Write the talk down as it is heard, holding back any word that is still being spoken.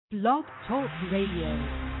Blog Talk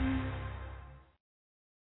Radio.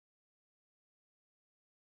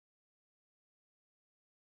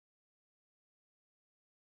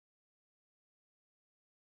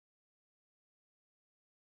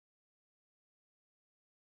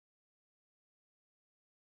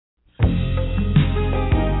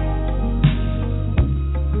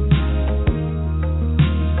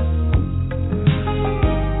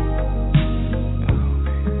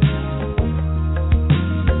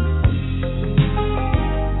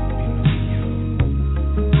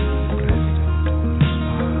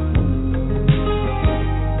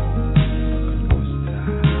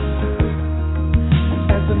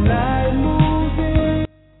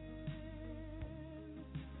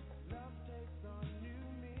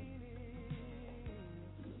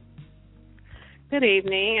 Good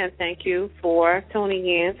evening, and thank you for tuning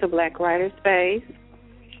in to Black Writer Space.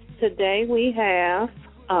 Today we have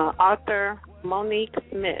author Monique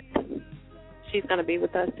Smith. She's going to be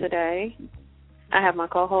with us today. I have my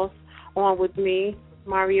co-host on with me,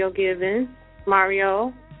 Mario Given.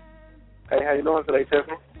 Mario. Hey, how you doing today,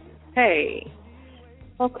 Tiffany? Hey.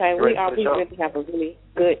 Okay, we really have a really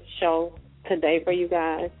good show today for you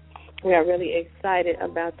guys. We are really excited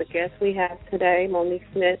about the guest we have today, Monique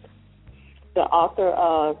Smith, the author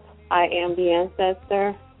of I Am the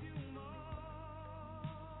Ancestor.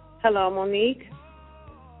 Hello, Monique.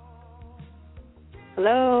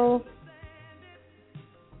 Hello.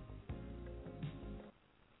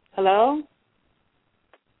 Hello?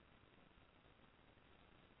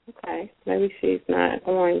 Okay, maybe she's not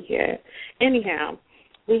on yet. Anyhow,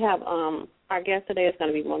 we have our guest today is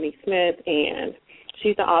going to be Monique Smith, and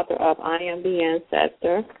she's the author of I Am the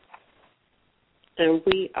Ancestor. And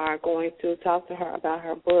we are going to talk to her about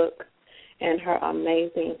her book and her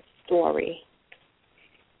amazing story.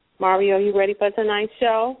 Mario, you ready for tonight's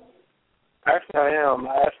show? Actually, I am.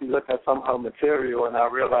 I actually looked at some of her material, and I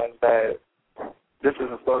realized that this is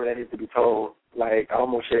a story that needs to be told. Like, I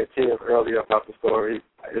almost shed tears earlier about the story.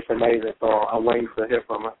 It's amazing, so I'm waiting to hear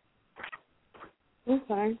from her.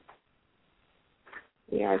 Okay.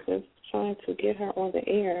 We are just trying to get her on the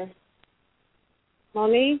air.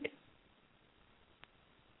 Monique?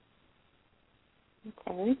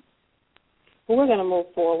 Okay. Well, we're going to move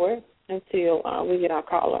forward until we get our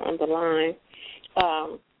caller on the line.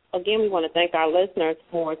 Again, we want to thank our listeners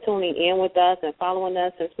for tuning in with us and following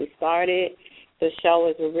us since we started. The show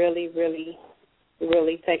is really, really,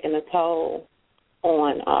 really taking a toll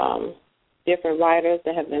on different writers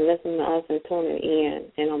that have been listening to us and tuning in,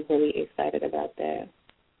 and I'm really excited about that.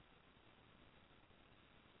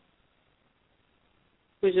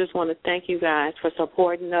 We just want to thank you guys for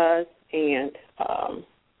supporting us and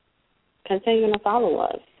continuing to follow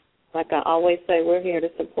us. Like I always say, we're here to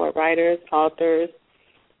support writers, authors,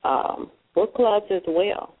 book clubs as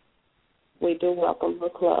well. We do welcome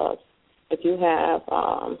book clubs. If you have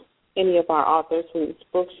any of our authors whose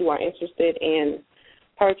books you are interested in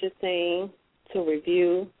purchasing to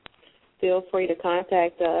review, feel free to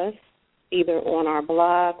contact us either on our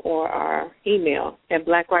blog or our email at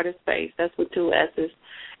blackwriterspace, that's with 2 S's,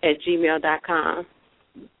 at gmail.com.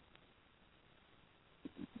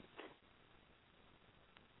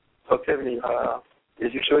 So, Tiffany,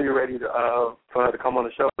 is you sure you're ready for her to come on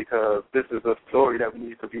the show? Because this is a story that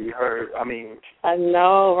needs to be heard. I mean, I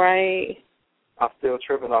know, right? I'm still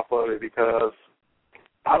tripping off of it because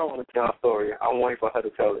I don't want to tell her story. I'm waiting for her to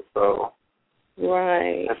tell it. So,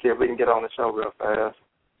 right. Let's see if we can get on the show real fast.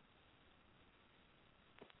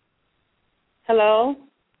 Hello?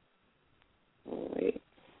 Wait.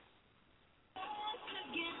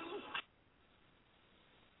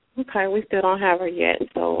 Okay, we still don't have her yet,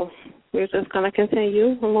 so we're just going to continue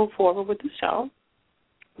and move forward with the show.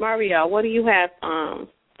 Mario, what do you have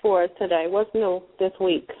for us today? What's new this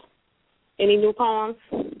week? Any new poems?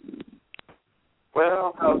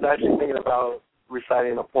 Well, I was actually thinking about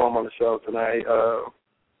reciting a poem on the show tonight.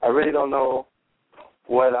 I really don't know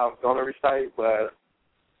what I was going to recite, but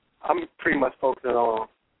I'm pretty much focusing on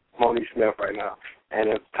Monique Smith right now. And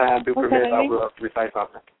if time do permit, I will recite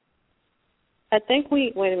something. I think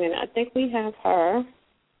wait a minute, I think we have her.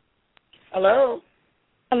 Hello.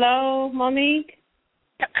 Hello, Monique.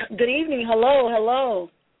 Good evening. Hello.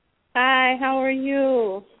 Hi, how are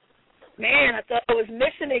you? Man, I thought I was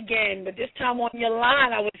missing again, but this time on your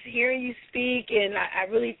line, I was hearing you speak, and I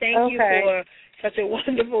really thank you for such a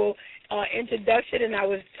wonderful introduction, and I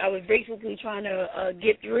was basically trying to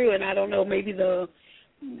get through, and I don't know, maybe the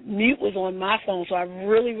mute was on my phone, so I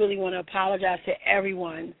really, really want to apologize to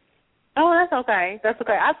everyone. Oh, that's okay. That's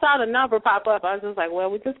okay. I saw the number pop up. I was just like,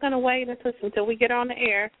 well, we're just going to wait until we get on the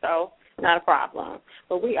air. So Not a problem.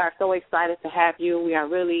 But we are so excited to have you. We are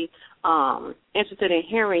really interested in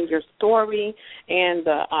hearing your story and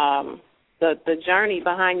the journey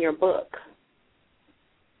behind your book.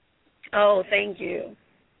 Oh, thank you.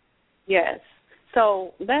 Yes.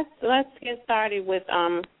 So let's get started with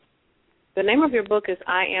the name of your book is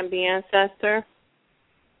I Am the Ancestor.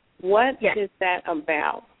 What is that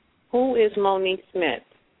about? Who is Monique Smith?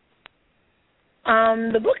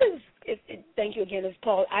 The book is, thank you again, it's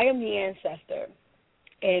called I Am the Ancestor.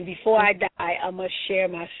 And before I die, I must share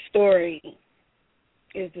my story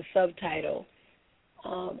is the subtitle.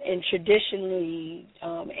 And traditionally,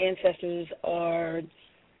 ancestors are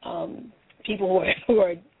people who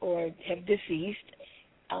are have deceased,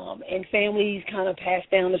 and families kind of pass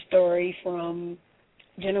down the story from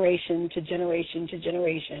generation to generation to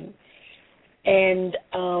generation. And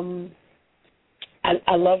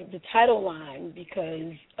I love the title line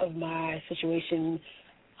because of my situation.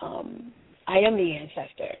 I am the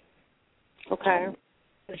ancestor. Okay.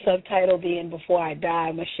 The subtitle being Before I Die,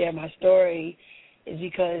 I Must Share My Story is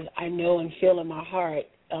because I know and feel in my heart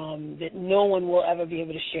that no one will ever be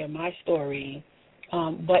able to share my story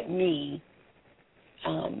but me.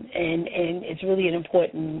 And it's really an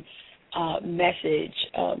important message.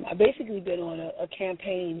 I've basically been on a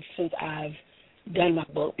campaign since I've done my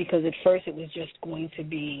book because at first it was just going to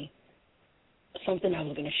be something I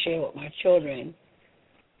was going to share with my children.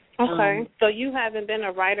 Okay. So you haven't been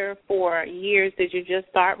a writer for years. Did you just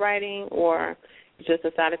start writing or you just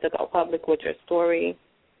decided to go public with your story?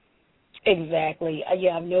 Exactly.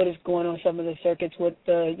 I've noticed going on some of the circuits with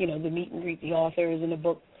the meet and greet the authors and the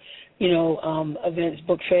book, events,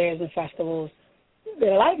 book fairs and festivals, that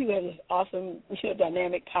a lot of people have this awesome,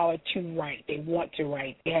 dynamic power to write. They want to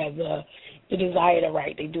write. They have the desire to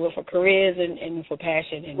write. They do it for careers and for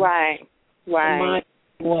passion. And right. Mine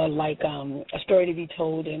more like a story to be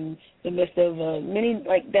told in the midst of many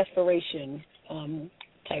desperation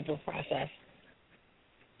type of process.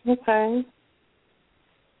 Okay.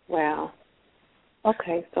 Wow.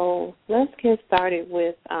 Okay, so let's get started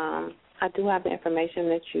with, I do have the information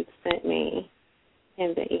that you sent me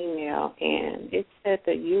in the email, and it said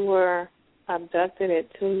that you were abducted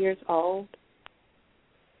at 2 years old.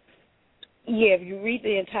 Yeah, if you read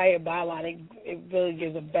the entire byline, it really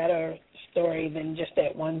gives a better story than just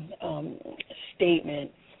that one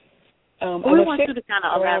statement. We want you to kind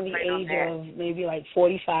of around the elaborate age of maybe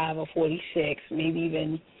 45 or 46, maybe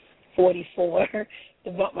even 44,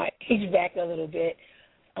 to bump my age back a little bit.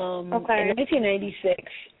 Okay. In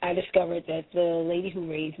 1996, I discovered that the lady who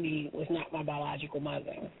raised me was not my biological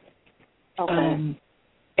mother. Okay.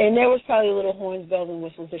 And there was probably little horns, bells, and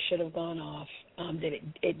whistles that should have gone off that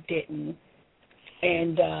it didn't.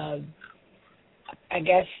 And I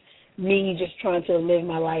guess me just trying to live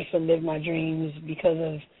my life and live my dreams because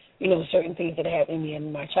of, certain things that happened to me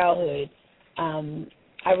in my childhood,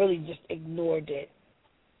 I really just ignored it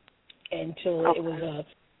until it was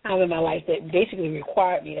a time in my life that basically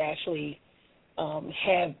required me to actually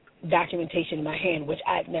have documentation in my hand, which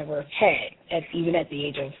I'd never had, even at the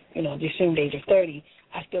age of, the assumed age of 30.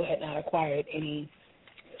 I still had not acquired any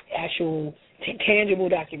actual tangible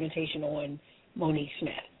documentation on Monique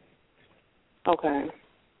Smith. Okay.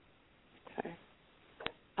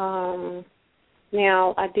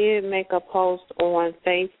 Now, I did make a post on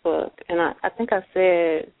Facebook, and I think I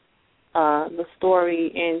said the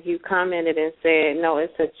story, and you commented and said, no,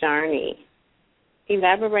 it's a journey.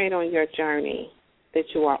 Elaborate on your journey that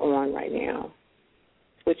you are on right now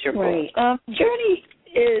with your book. Journey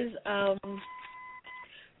is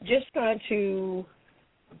just trying to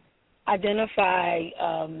identify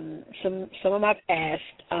some of my past.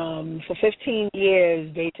 For 15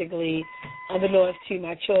 years, basically, unbeknownst to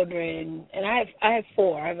my children, and I have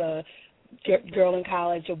four. I have a girl in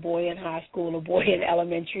college, a boy in high school, a boy in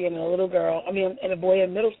elementary, and a boy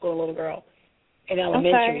in middle school, a little girl in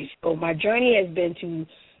elementary. So my journey has been to,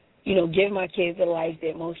 give my kids the life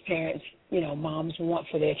that most parents, moms want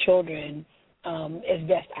for their children, as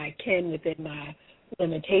best I can within my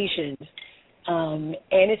limitations. And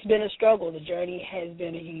it's been a struggle. The journey has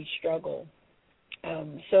been a huge struggle.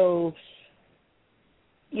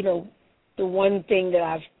 The one thing that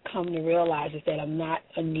I've come to realize is that I'm not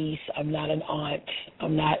a niece, I'm not an aunt,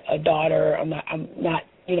 I'm not a daughter, I'm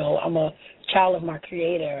a child of my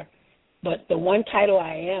Creator. But the one title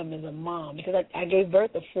I am is a mom, because I gave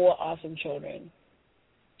birth to four awesome children.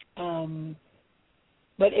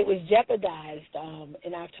 But it was jeopardized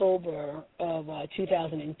in October of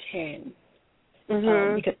 2010.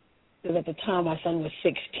 Because at the time my son was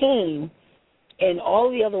 16, and all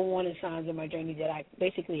the other warning signs in my journey that I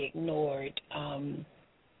basically ignored.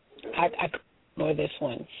 I nor this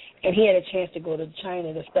one. And he had a chance to go to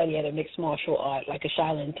China to study at a mixed martial art, like a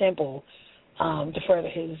Shaolin temple, to further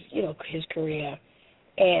his, his career.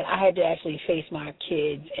 And I had to actually face my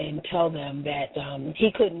kids and tell them that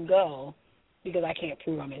he couldn't go because I can't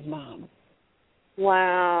prove I'm his mom.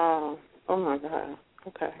 Wow. Oh, my God.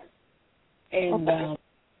 Okay. And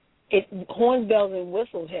horns, bells, and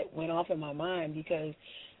whistles went off in my mind because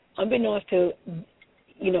unbeknownst to,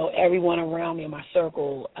 everyone around me in my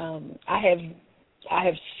circle, I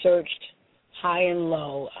have searched high and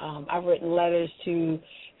low. I've written letters to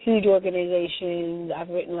huge organizations. I've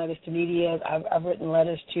written letters to media. I've written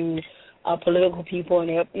letters to political people, and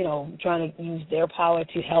they're, trying to use their power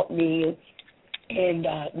to help me, and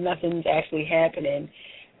nothing's actually happening.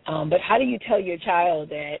 But how do you tell your child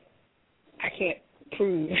that I can't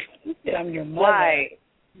prove that I'm your mother?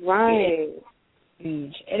 Right. It's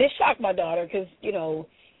huge, and it shocked my daughter because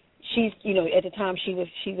she's at the time she was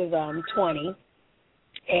 20,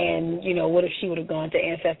 and what if she would have gone to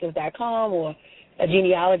Ancestors.com or a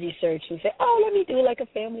genealogy search and said, oh, let me do like a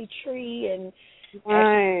family tree and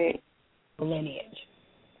lineage.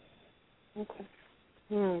 Okay.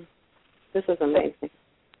 This is amazing.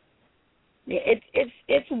 Yeah,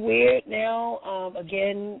 it's weird now.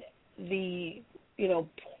 Again, the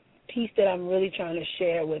piece that I'm really trying to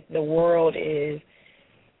share with the world is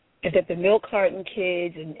that the milk carton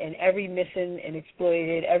kids and every missing and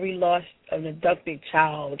exploited, every lost and abducted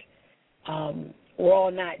child, we're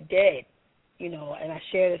all not dead. And I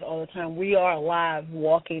share this all the time. We are alive,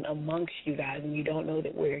 walking amongst you guys, and you don't know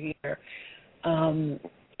that we're here. The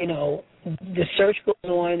search goes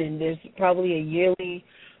on, and there's probably a yearly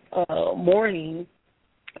mourning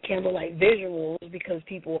candlelight visuals because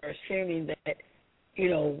people are assuming that,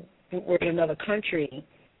 we're in another country,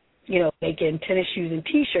 making tennis shoes and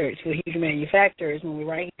T-shirts for huge manufacturers when we're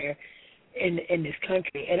right here in this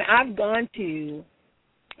country. And I've gone to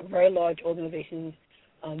very large organizations.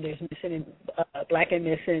 There's Missing Black and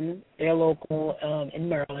Missing, they're local in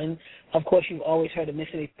Maryland. Of course, you've always heard of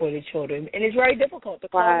missing and exploited children, and it's very difficult to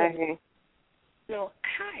call them.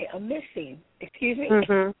 Hi, I'm missing. Excuse me.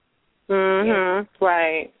 Yeah.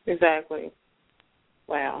 Right. Exactly.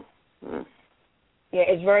 Wow. Yeah,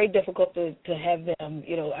 it's very difficult to have them.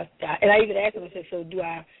 And I even asked them. I said, so do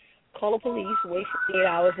I call the police, wait 48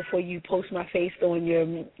 hours before you post my face on your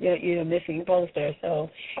missing poster? So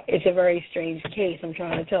it's a very strange case. I'm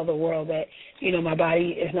trying to tell the world that, my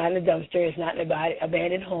body is not in a dumpster. It's not in an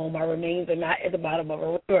abandoned home. My remains are not at the bottom of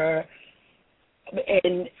a river.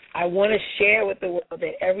 And I want to share with the world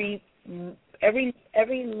that every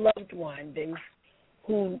loved one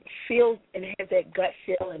who feels and has that gut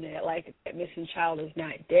feeling that like that missing child is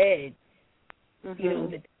not dead,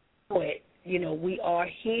 that we are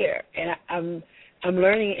here, and I'm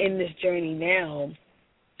learning in this journey now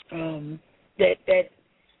that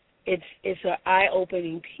it's an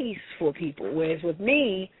eye-opening piece for people. Whereas with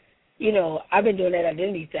me, I've been doing that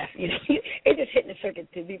identity theft. It's just hitting the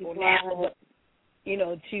circuit to people now, but,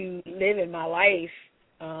 to live in my life,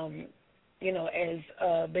 as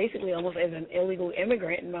basically almost as an illegal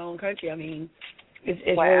immigrant in my own country. I mean,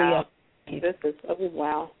 it's wow. really this is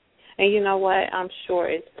wow. And you know what? I'm sure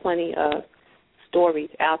it's plenty of stories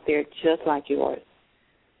out there just like yours.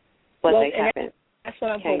 But they haven't. That's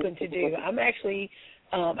what I'm hoping to do. I'm actually,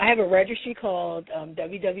 I have a registry called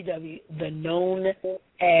www. The Known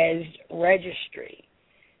As Registry,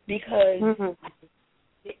 because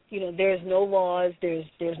there's no laws,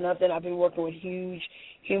 there's nothing. I've been working with huge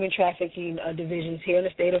human trafficking divisions here in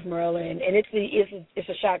the state of Maryland, and it's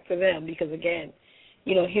a shock for them because again,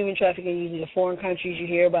 human trafficking usually in foreign countries you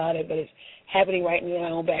hear about it, but it's happening right in their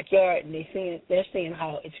own backyard, and they're seeing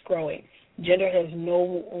how it's growing. Gender has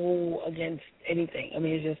no rule against anything. I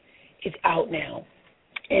mean, it's out now,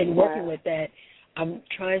 and working with that, I'm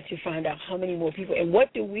trying to find out how many more people and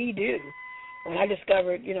what do we do. When I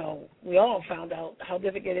discovered, we all found out how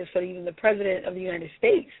difficult it is for even the President of the United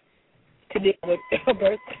States to deal with a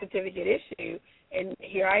birth certificate issue, and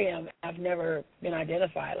here I am. I've never been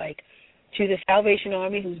identified. Like, to the Salvation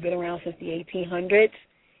Army, who's been around since the 1800s,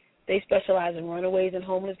 they specialize in runaways and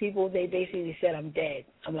homeless people. They basically said I'm dead.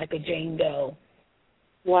 I'm like a Jane Doe.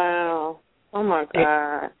 Wow. Oh, my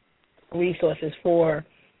God. Resources for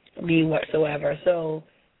me whatsoever. So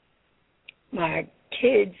my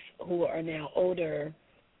kids who are now older,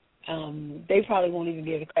 they probably won't even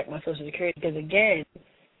be able to crack my Social Security because, again,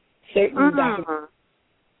 certain documents are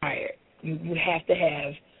required. You have to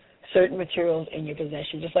have certain materials in your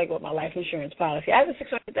possession, just like with my life insurance policy. I have a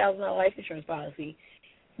 $600,000 life insurance policy.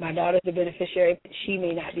 My daughter's the beneficiary, but she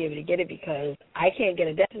may not be able to get it because I can't get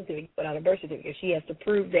a death certificate without a birth certificate. She has to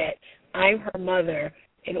prove that I'm her mother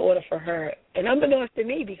in order for her, and unbeknownst to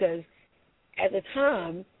me, because at the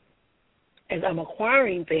time, as I'm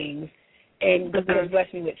acquiring things, and God has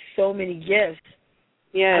blessed me with so many gifts,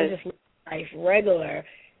 I was just living life regular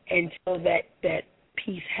until that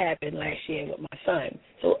piece happened last year with my son.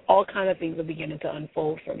 So all kind of things are beginning to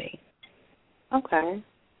unfold for me. Okay.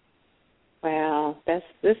 Wow, this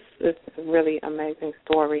is a really amazing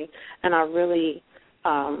story, and I really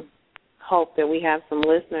hope that we have some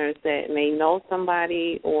listeners that may know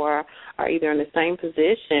somebody or are either in the same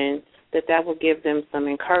position that will give them some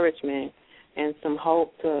encouragement and some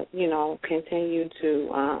hope to, continue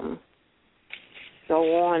to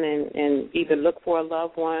go on and either look for a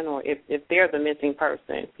loved one or if they're the missing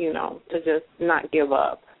person, to just not give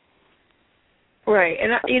up. Right,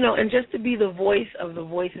 and and just to be the voice of the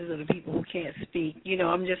voices of the people who can't speak.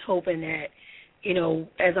 I'm just hoping that,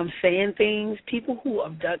 as I'm saying things, people who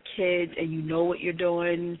abduct kids and you know what you're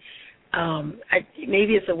doing,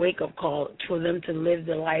 maybe it's a wake-up call for them to live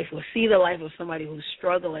the life or see the life of somebody who's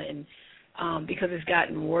struggling, because it's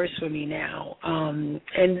gotten worse for me now. And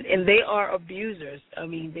they are abusers. I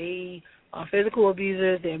mean, they are physical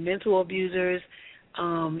abusers, they're mental abusers,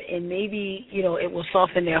 and maybe, it will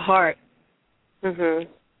soften their heart. Mhm.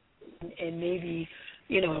 And maybe,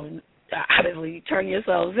 obviously turn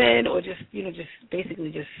yourselves in or just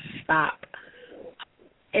basically just stop.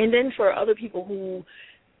 And then for other people who,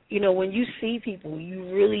 when you see people,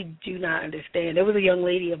 you really do not understand. There was a young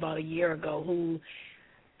lady about a year ago who,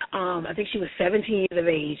 I think she was 17 years of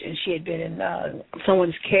age, and she had been in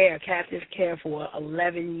someone's care, captive care, for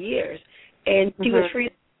 11 years. And she was free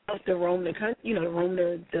to roam the country, roam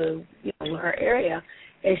the her area.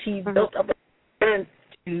 And she built up a plan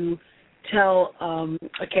to tell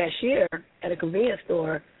a cashier at a convenience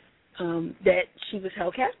store that she was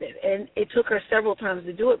held captive. And it took her several times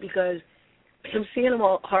to do it because him seeing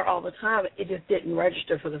her all the time, it just didn't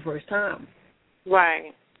register for the first time.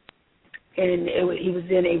 Right. And he was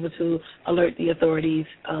then able to alert the authorities.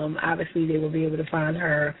 Obviously, they will be able to find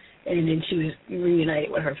her, and then she was reunited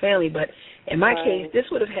with her family. But in my case, this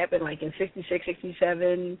would have happened like in 66,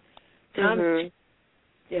 67 times.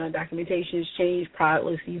 Documentation's changed,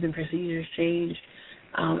 policies and procedures changed.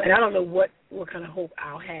 And I don't know what kind of hope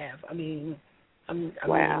I'll have. I mean,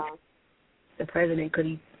 wow. The president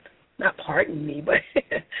could not pardon me, but,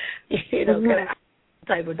 kind of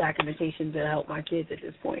type of documentation to help my kids at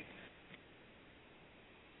this point.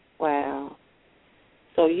 Wow.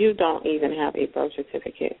 So you don't even have a birth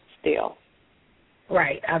certificate still?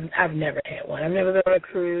 Right. I've never had one. I've never been on a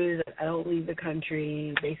cruise. I don't leave the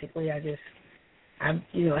country. Basically, I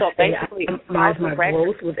my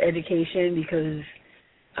growth with education because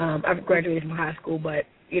I've graduated from high school, but,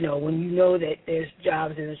 when you know that there's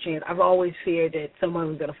jobs and a chance, I've always feared that someone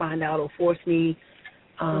was going to find out or force me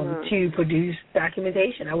to produce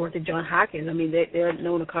documentation. I worked at Johns Hopkins. I mean, they're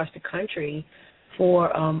known across the country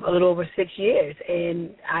for a little over 6 years,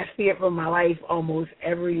 and I feared for my life almost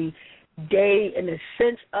every day in the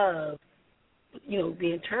sense of,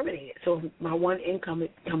 being terminated. So my one income,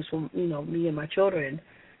 it comes from, me and my children,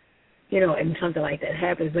 and something like that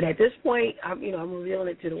happens. But at this point, I'm revealing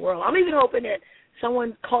it to the world. I'm even hoping that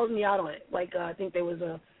someone calls me out on it. Like, I think there was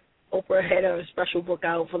Oprah had a special book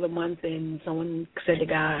out for the month, and someone said the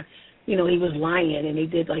guy, he was lying, and they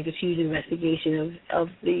did like this huge investigation of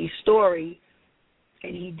the story,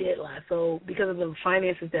 and he did lie. So because of the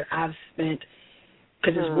finances that I've spent,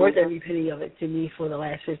 because it's worth every penny of it to me for the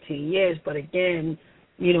last 15 years. But again,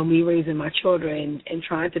 me raising my children and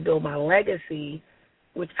trying to build my legacy,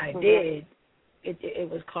 which I did, it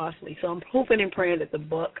was costly. So I'm hoping and praying that the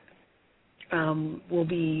book will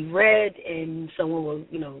be read and someone will,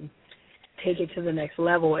 take it to the next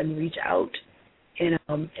level and reach out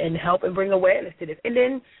and help and bring awareness to this. And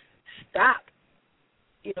then stop.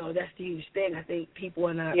 That's the huge thing. I think people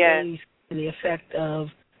are not really seeing the effect of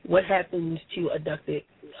what happens to abducted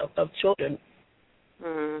of children.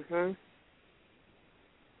 Mhm.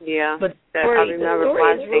 Yeah. But the story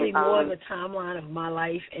is really more of a timeline of my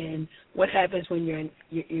life and what happens when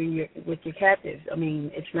you're with your captives. I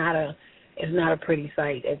mean, it's not a pretty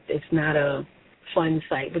sight. It's not a fun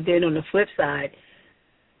sight. But then on the flip side,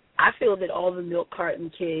 I feel that all the milk carton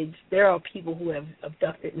kids, there are people who have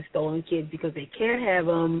abducted and stolen kids because they can't have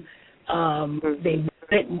them. They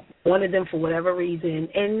wanted them for whatever reason,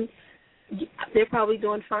 and they're probably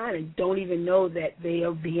doing fine and don't even know that they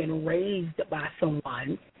are being raised by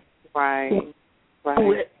someone who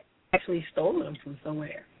actually stole them from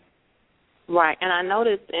somewhere. Right, and I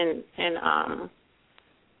noticed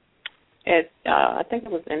I think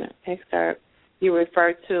it was in an excerpt, you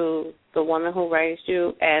referred to the woman who raised you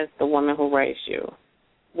as the woman who raised you.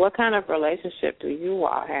 what kind of relationship do you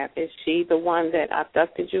all have? Is she the one that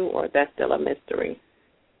abducted you, or that's still a mystery?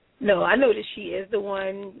 No, I know that she is the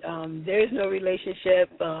one. There is no relationship.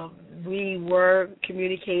 We were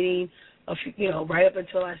communicating, right up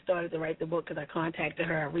until I started to write the book, because I contacted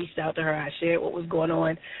her, I reached out to her, I shared what was going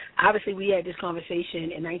on. Obviously, we had this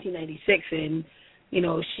conversation in 1996, and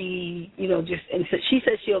she, and so she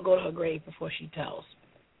said she'll go to her grave before she tells.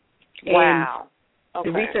 Wow. And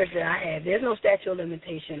the research that I have, there's no statute of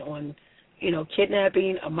limitation on,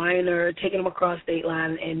 kidnapping a minor, taking them across state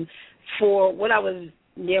line, and for what I was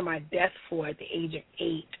near my death for at the age of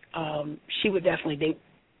 8, she would definitely,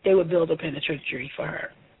 they would build a penitentiary for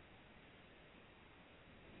her.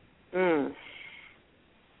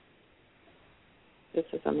 This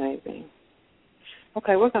is amazing.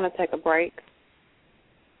 Okay, we're going to take a break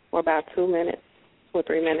for about 2 minutes or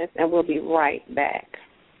 3 minutes, and we'll be right back.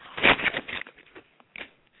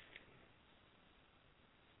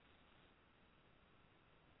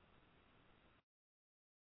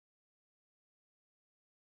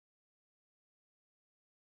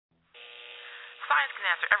 Science can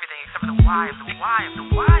answer everything except for the why of the why of the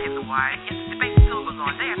why of the why. Yes, the debate still goes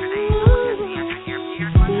on day after day. No one has the answer here.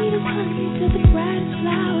 Here's what to the brightest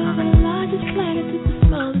flower, the largest planet to the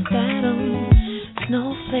smallest atom.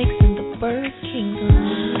 Snowflakes in the bird kingdom.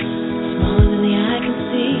 Smaller than the eye can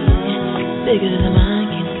see, bigger than the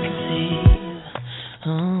mind can conceive.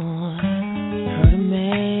 Oh, heard a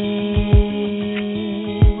man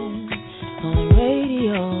on the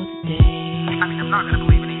radio today. I mean, I'm not gonna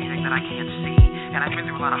believe in anything that I can't see, and I've been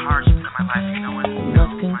through a lot of hardships in my life, and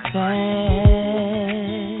must confess,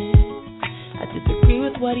 I disagree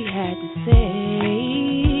with what he had to say.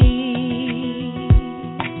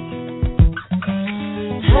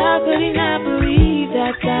 How could he not believe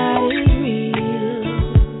that God is real?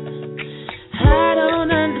 I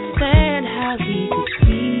don't understand how he could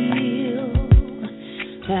feel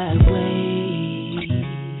that way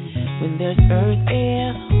when there's earth,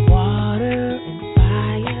 air, water, and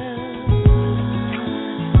fire.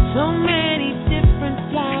 So many different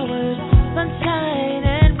flowers, sunshine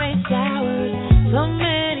and rain showers. So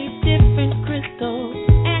many different crystals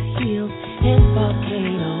and hills and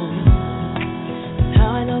volcanoes. That's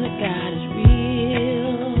how I know that God is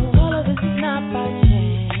real. All of this is not by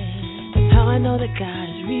chance. That's how I know that God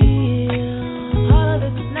is real. All of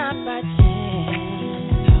this is not by chance.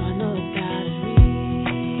 That's how I know that God is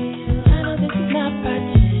real. I know this is not by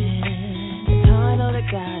chance. That's how I know that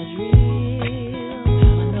God is real. That's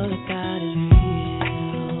how I know that God is real.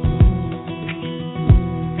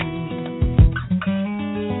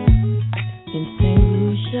 In St.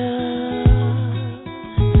 Lucia,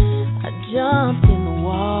 I jumped in the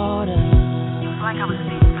water. it's like I was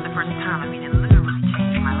seeing for the first time. I mean, it literally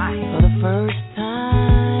changed my life. For the first time,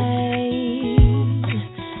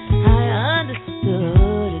 I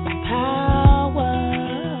understood its power.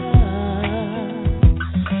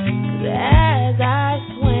 'Cause as I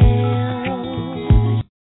swam,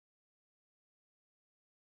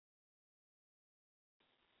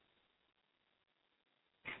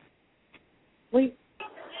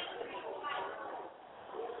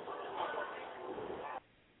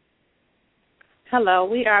 Hello,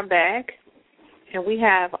 we are back, and we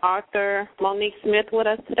have author Monique Smith with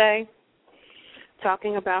us today,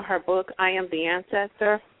 talking about her book, I Am the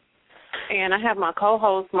Ancestor. And I have my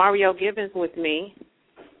co-host, Mario Gibbons, with me,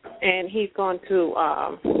 and he's going to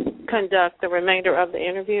conduct the remainder of the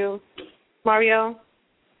interview. Mario?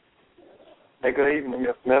 Hey, good evening,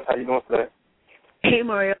 Ms. Smith. How you doing today? Hey,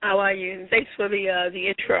 Mario, how are you? And thanks for the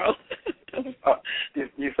intro.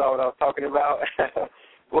 You saw what I was talking about?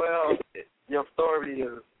 Well, your story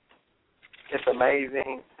it's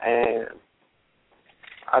amazing, and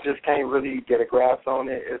I just can't really get a grasp on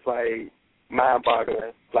it. It's like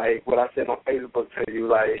mind-boggling. Like what I said on Facebook to you,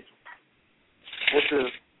 like this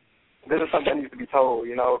is something that needs to be told,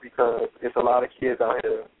 because it's a lot of kids out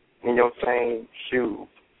here in your same shoes,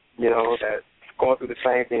 that's going through the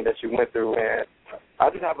same thing that you went through. And I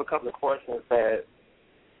just have a couple of questions that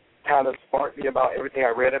kind of sparked me about everything I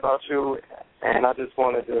read about you, and I just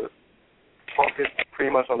wanted to focus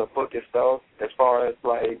pretty much on the book itself as far as,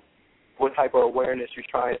 like, what type of awareness you're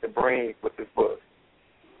trying to bring with this book.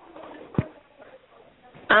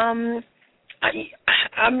 I'm trying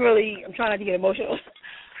not to get emotional.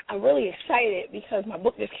 I'm really excited because my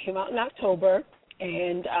book just came out in October,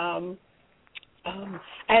 and I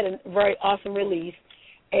had a very awesome release,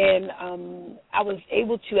 and I was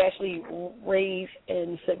able to actually raise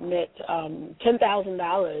and submit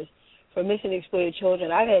 $10,000 for missing and exploited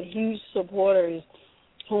children. I've had huge supporters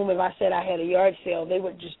whom, if I said I had a yard sale, they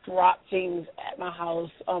would just drop things at my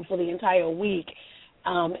house for the entire week.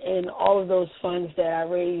 And all of those funds that I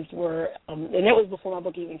raised were, and that was before my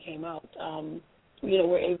book even came out,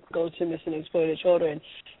 were able to go to missing and exploited children.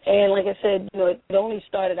 And like I said, it only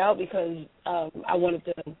started out because I wanted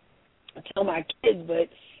to tell my kids, but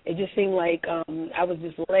it just seemed like I was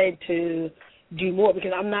just led to do more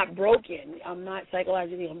because I'm not broken. I'm not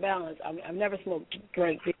psychologically unbalanced. I've never smoked,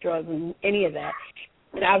 drank, did drugs, and any of that.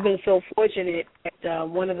 And I've been so fortunate that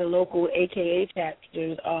one of the local AKA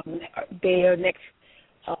chapters, their next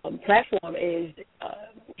platform is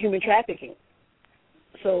human trafficking.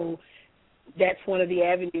 So that's one of the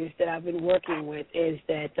avenues that I've been working with is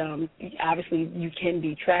that obviously you can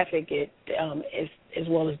be trafficked as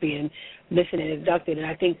well as being missing and abducted, and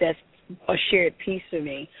I think that's a shared piece for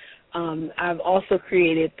me. I've also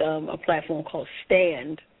created a platform called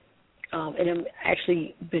Stand, and I'm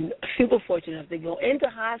actually been super fortunate enough to go into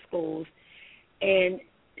high schools and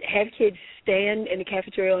have kids stand in the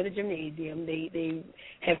cafeteria or in the gymnasium. They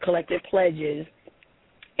have collected pledges,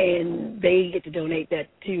 and they get to donate that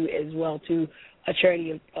too as well to a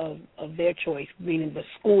charity of their choice, meaning the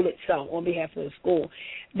school itself, on behalf of the school.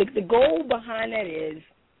 The goal behind that is,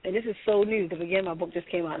 and this is so new because, again, my book just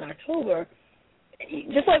came out in October,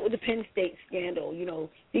 just like with the Penn State scandal,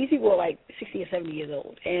 these people are like 60 or 70 years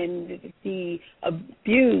old, and the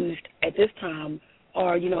abused at this time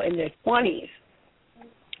are, in their 20s.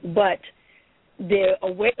 But their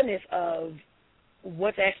awareness of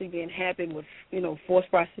what's actually being happening with, forced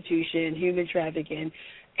prostitution, human trafficking,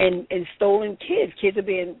 and stolen kids. Kids are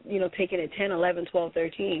being, taken at 10, 11, 12,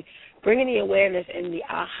 13. Bringing the awareness and the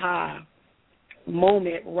aha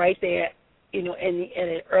moment right there, at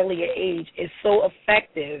an earlier age is so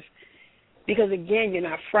effective because, again, you're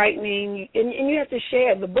not frightening, and you have to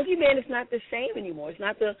share. The boogeyman is not the same anymore. It's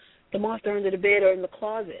not the monster under the bed or in the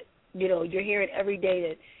closet. You're hearing every day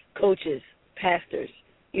that coaches, pastors,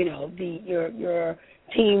 your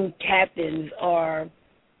team captains are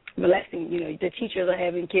molesting. The teachers are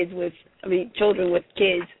having children with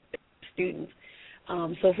kids, students.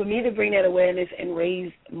 So for me to bring that awareness and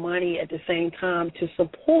raise money at the same time to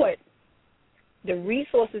support the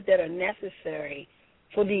resources that are necessary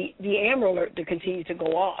for the Amber Alert to continue to go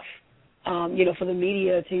off, for the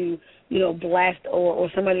media to, blast or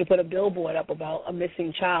somebody to put a billboard up about a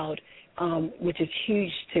missing child, which is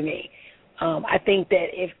huge to me. I think that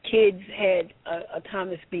if kids had a time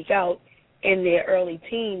to speak out in their early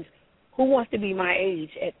teens, who wants to be my age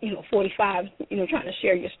at, 45, trying to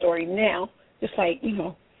share your story now? Just like,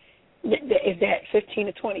 if that 15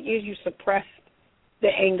 to 20 years you suppress the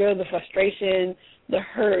anger, the frustration, the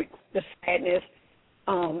hurt, the sadness,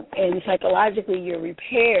 and psychologically you're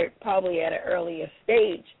repaired probably at an earlier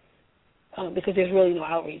stage because there's really no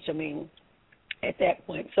outreach, at that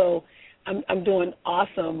point. So I'm doing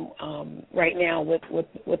awesome right now with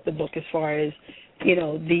the book as far as,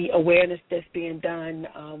 the awareness that's being done,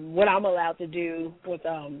 what I'm allowed to do with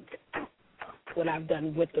what I've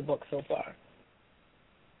done with the book so far.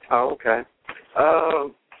 Oh, okay.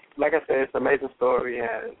 Like I said, it's an amazing story,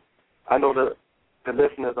 and I know the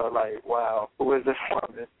listeners are like, wow, who is this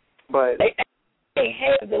woman? But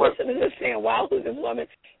the listeners are saying, wow, who's this woman?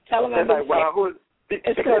 Tell them I'm like, wow, who is,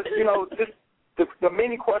 because, the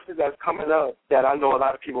many questions that's coming up that I know a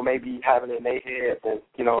lot of people may be having in their heads, and,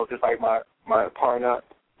 just like my partner,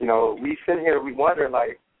 we sit here, we wonder,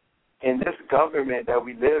 like, in this government that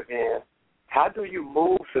we live in, how do you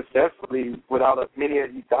move successfully without many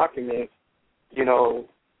of these documents,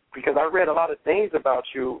 because I read a lot of things about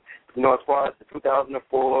you, as far as the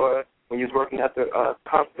 2004, when you was working at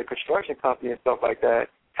the construction company and stuff like that.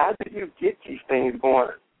 How did you get these things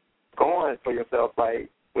going for yourself, like,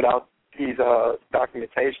 without these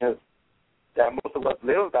documentations that most of us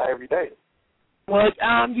live by every day? Well,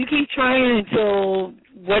 you keep trying until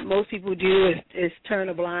what most people do is turn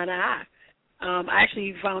a blind eye. I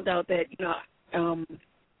actually found out that,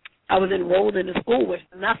 I was enrolled in the school with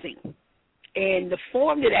nothing. And the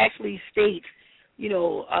form that actually states,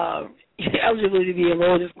 eligibility to be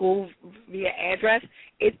enrolled in school via address,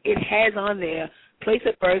 it has on there place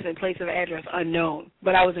of birth and place of address unknown.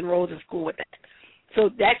 But I was enrolled in school with that. So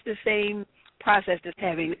that's the same process that's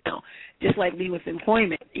having now, just like me with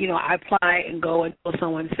employment. I apply and go until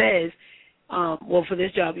someone says, well, for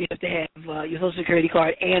this job you have to have your Social Security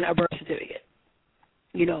card and a birth certificate.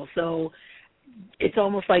 So it's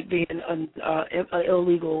almost like being an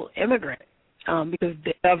illegal immigrant because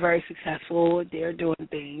they're very successful. They're doing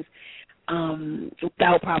things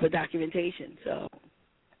without proper documentation. So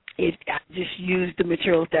I just use the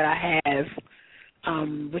materials that I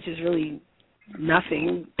have, which is really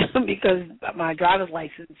nothing because my driver's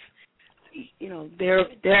license, they're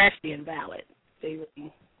actually invalid.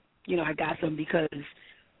 I got them because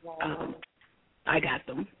I got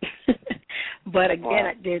them. But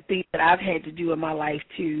again, there are things that I've had to do in my life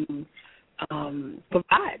to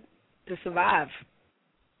provide, to survive.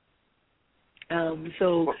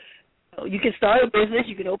 So you can start a business,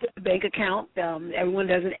 you can open a bank account. Everyone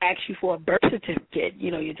doesn't ask you for a birth certificate.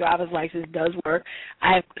 Your driver's license does work.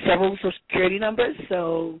 I have several Social Security numbers,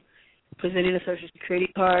 so presenting a Social Security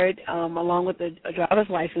card along with a driver's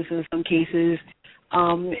license in some cases,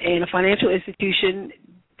 and a financial institution,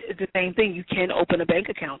 the same thing. You can open a bank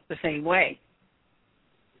account the same way.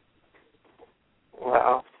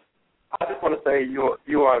 Wow. I just want to say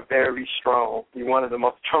you are very strong. You're one of the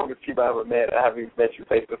most strongest people I've ever met. I haven't met you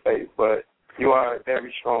face to face, but you are a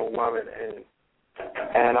very strong woman,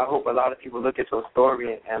 and I hope a lot of people look at your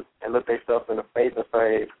story and look themselves in the face and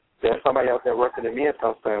say, there's somebody out there working than me in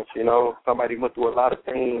some sense. Somebody went through a lot of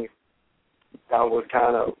things that was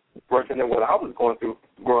kind of working than what I was going through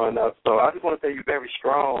growing up. So I just want to say you're very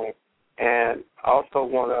strong, and I also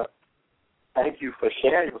want to thank you for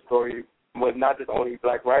sharing your story with not just only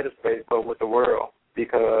Black writer space, but with the world,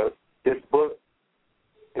 because this book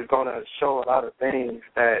is going to show a lot of things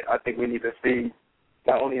that I think we need to see,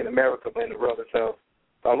 not only in America, but in the world itself.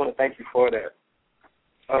 So I want to thank you for that.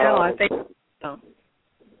 I think so.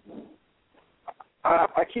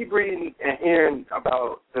 I keep reading and hearing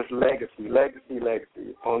about this legacy.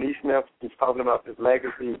 Monique Smith is talking about this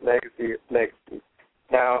legacy.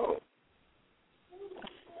 Now,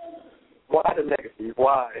 why the legacy?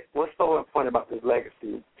 Why? What's so important about this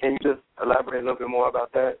legacy? Can you just elaborate a little bit more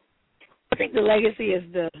about that? I think the legacy is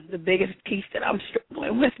the biggest piece that I'm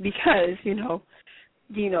struggling with because, the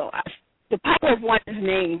power of one's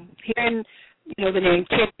name, hearing, the name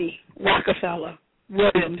Kennedy, Rockefeller,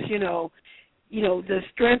 Williams, the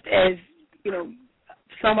strength as,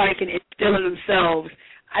 somebody can instill in themselves,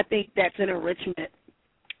 I think that's an enrichment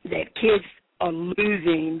that kids are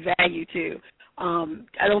losing value to.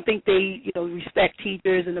 I don't think they, respect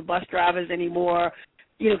teachers and the bus drivers anymore,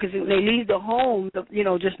 because when they leave the home,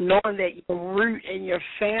 just knowing that your root and your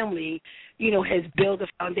family, has built a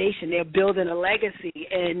foundation. They're building a legacy.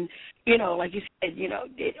 And, like you said,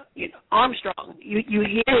 Armstrong, you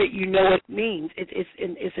hear it, you know what it means.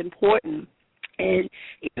 It's important. And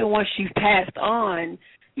even once you've passed on,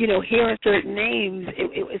 hearing certain names,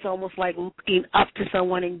 it's almost like looking up to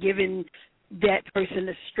someone and giving that person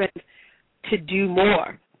the strength to do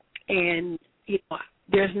more. And,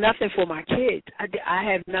 there's nothing for my kids. I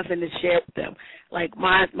have nothing to share with them. Like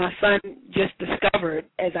my son just discovered,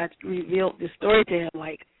 as I revealed this story to him,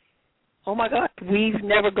 like, oh, my God, we've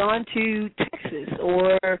never gone to Texas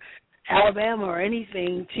or Alabama or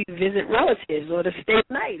anything to visit relatives or to stay at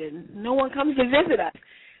night, and no one comes to visit us.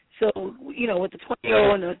 So, with the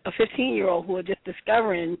 20-year-old and a 15-year-old who are just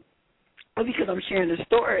discovering, because I'm sharing the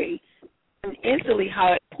story, and instantly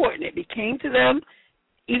how important it became to them,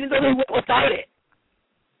 even though they went without it.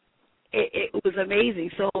 It was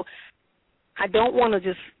amazing. So I don't want to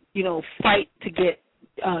just, fight to get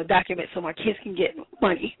documents so my kids can get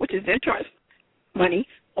money, which is interest money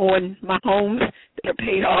on my homes that are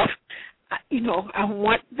paid off. I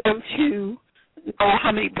want them to know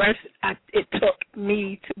how many breaths it took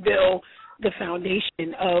me to build the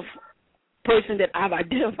foundation of person that I've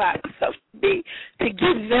identified myself to be, to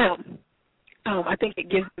give them. I think it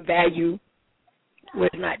gives them value where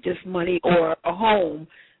it's not just money or a home.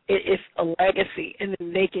 It's a legacy, and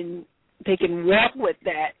then they can walk with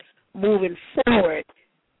that moving forward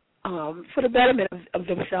for the betterment of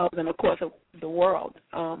themselves and, of course, of the world.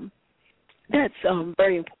 That's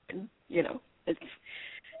very important. It's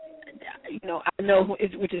I know,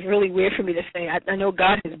 which is really weird for me to say. I know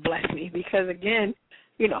God has blessed me because, again,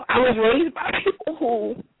 I was raised by people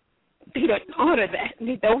who they don't honor that and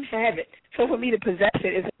they don't have it. So for me to possess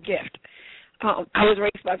it is a gift. I was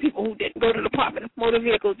raised by people who didn't go to the Department of Motor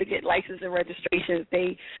Vehicles to get license and registrations.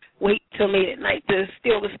 They wait till late at night to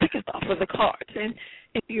steal the stickers off of the cars. And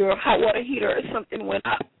if your hot water heater or something went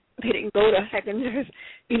up, they didn't go to Heckenders.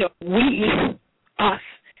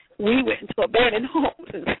 We went into abandoned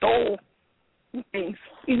homes and stole things.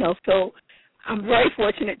 So I'm very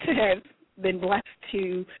fortunate to have been blessed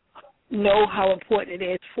to know how important it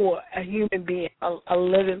is for a human being, a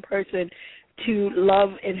living person, to love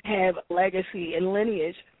and have a legacy and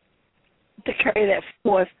lineage to carry that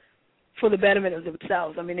forth for the betterment of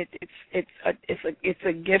themselves. I mean, it's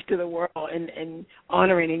a gift to the world and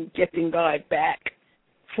honoring and gifting God back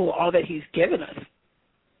for all that He's given us.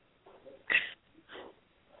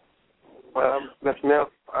 Well, Ms. Smith,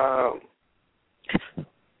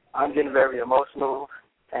 I'm getting very emotional,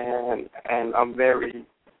 and I'm very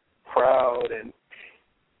proud, and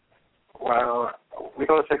while we're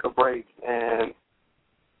going to take a break and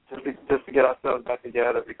just to get ourselves back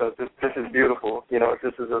together, because this is beautiful. You know,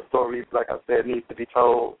 this is a story, like I said, needs to be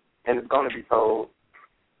told, and it's going to be told.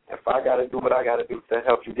 If I got to do what I got to do to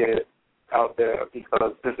help you get it out there,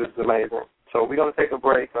 because this is amazing. So we're going to take a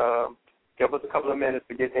break. Give us a couple of minutes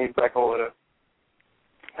to get things back in order.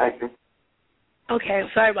 Thank you. Okay,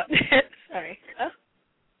 sorry about that. Sorry.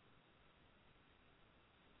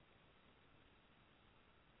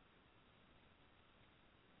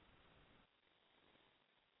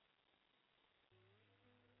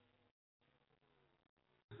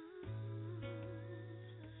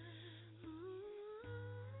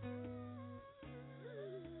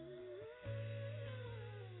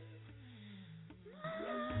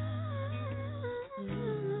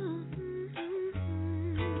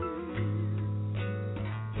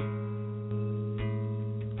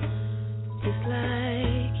 Just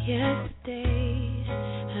like yesterday,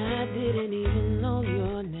 I didn't even know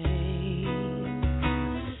your name.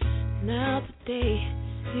 Now today,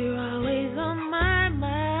 you're always on my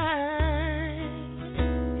mind.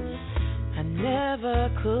 I never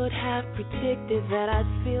could have predicted that I'd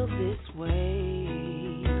feel this way.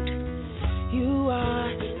 You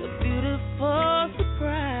are a beautiful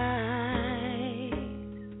surprise,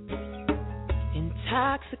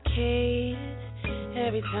 intoxicated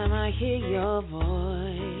every time I hear your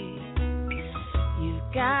voice.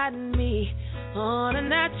 You've gotten me on a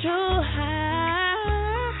natural high.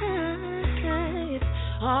 It's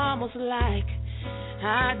almost like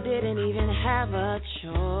I didn't even have a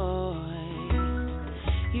choice.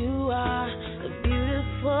 You are a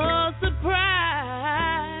beautiful surprise.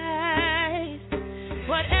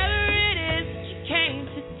 Whatever it is that you came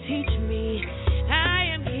to teach me, I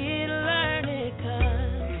am here to learn it,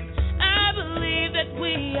 'cause I believe that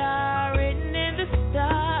we are written in the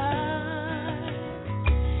stars.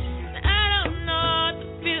 I don't know what the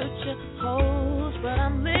future holds, but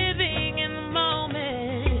I'm living in the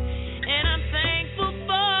moment, and I'm thankful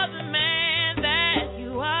for the man that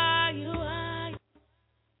you are. You are.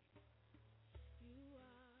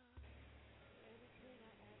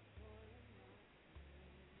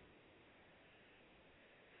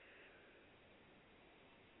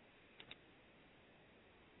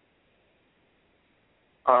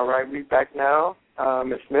 You All right, we back now.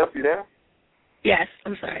 Ms. Smith, you there? Yes,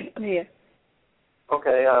 I'm sorry. I'm here.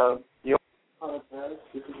 Okay, you apologize.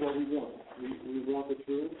 This is what we want. We want the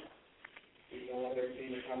truth. We want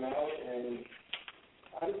everything to come out, and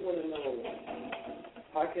I just want to know,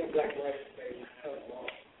 how can Black Rights help all?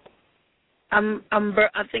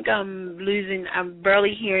 I think I'm losing. I'm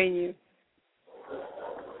barely hearing you.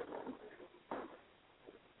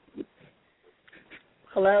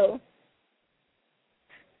 Hello.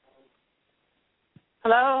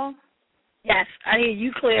 Hello? Yes, I hear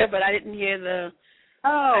you clear, but I didn't hear the.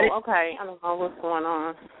 Okay. I don't know what's going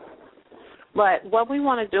on. But what we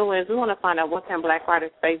want to do is we want to find out what can Black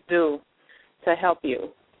Writers Space do to help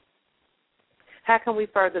you. How can we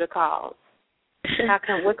further the cause?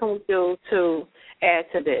 What can we do to add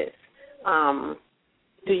to this?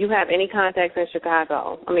 Do you have any contacts in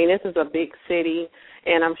Chicago? I mean, this is a big city,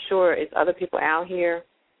 and I'm sure it's other people out here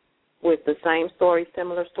with the same stories,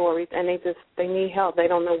 similar stories, and they need help. They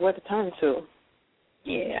don't know where to turn to.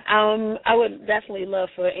 Yeah, I would definitely love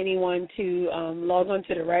for anyone to log on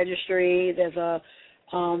to the registry. There's a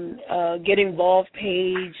Get Involved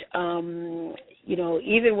page.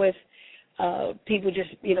 Even with people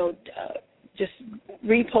just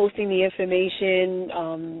reposting the information,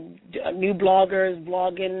 new bloggers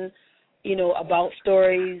blogging, about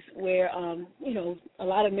stories where, a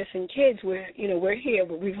lot of missing kids. We're here,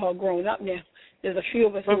 but we've all grown up now. There's a few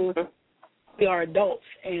of us who we are adults,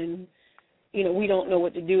 and we don't know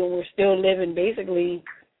what to do, and we're still living basically,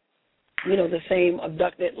 the same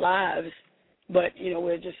abducted lives. But,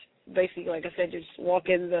 we're just basically, like I said, just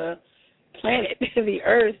walking the planet, the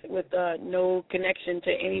earth, with no connection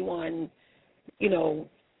to anyone, at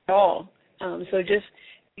all. So just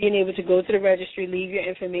being able to go to the registry, leave your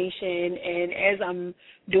information, and as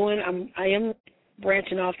I am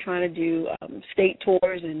branching off trying to do state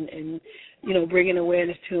tours and bringing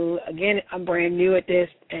awareness to, again, I'm brand new at this,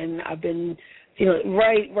 and I've been,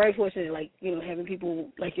 very fortunate, having people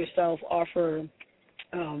like yourself offer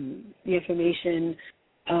the information.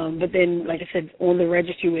 But then, like I said, on the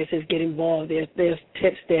registry where it says Get Involved, there's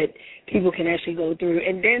tips that people can actually go through.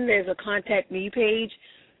 And then there's a Contact Me page.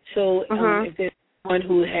 So if there's someone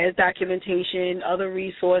who has documentation, other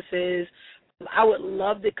resources, I would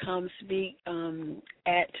love to come speak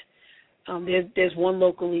at there's one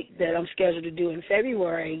locally that I'm scheduled to do in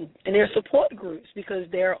February, and there are support groups, because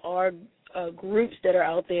there are groups that are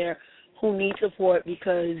out there who need support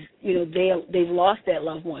because, they've lost that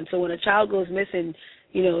loved one. So when a child goes missing,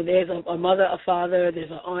 there's a mother, a father,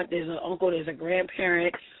 there's an aunt, there's an uncle, there's a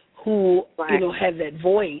grandparent who, have that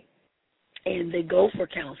void, and they go for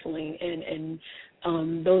counseling.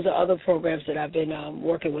 And those are other programs that I've been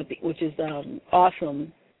working with, which is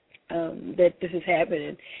awesome that this is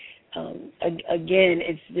happening. Again,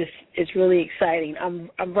 it's really exciting.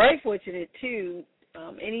 I'm very fortunate too.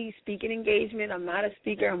 Any speaking engagement, I'm not a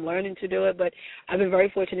speaker. I'm learning to do it, but I've been very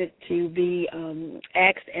fortunate to be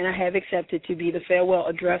asked, and I have accepted to be the farewell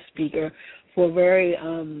address speaker for a very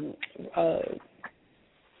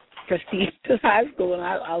prestigious high school, and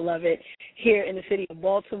I love it, here in the city of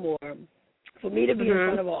Baltimore. For me to be in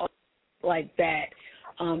front of an audience like that,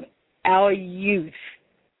 our youth,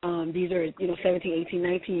 these are 17, 18,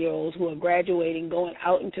 19-year-olds who are graduating, going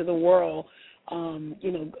out into the world,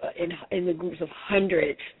 in the groups of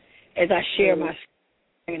hundreds, as I share my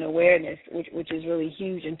and awareness, which is really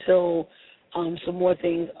huge until some more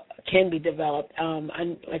things can be developed.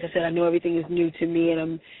 Like I said, I know everything is new to me, and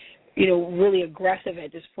I'm, really aggressive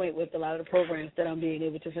at this point with a lot of the programs that I'm being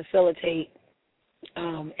able to facilitate,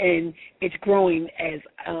 and it's growing as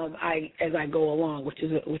I go along, which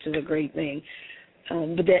is a great thing.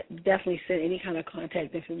 But definitely send any kind of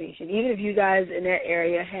contact information. Even if you guys in that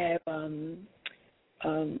area have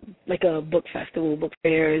like a book festival, book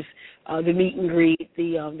fairs, the meet and greet,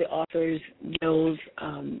 the authors guilds,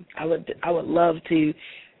 I would love to,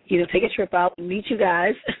 take a trip out and meet you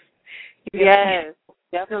guys. Yes,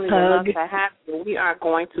 definitely would love to have you. We are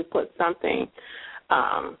going to put something.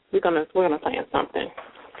 We're gonna plan something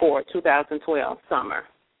for 2012 summer.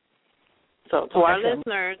 So to our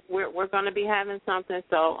listeners, we're going to be having something.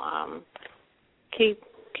 So keep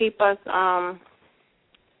us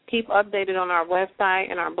keep updated on our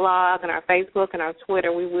website and our blog and our Facebook and our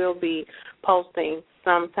Twitter. We will be posting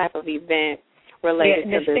some type of event related to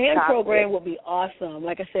this topic. The stand program will be awesome.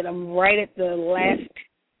 Like I said, I'm right at the last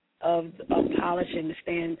of polishing the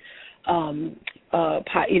stand,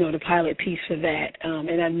 the pilot piece for that.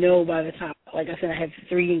 And I know by the time, like I said, I have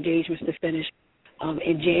 3 engagements to finish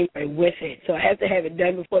in January with it. So I have to have it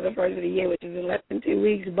done before the first of the year, which is in less than 2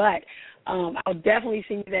 weeks. But I'll definitely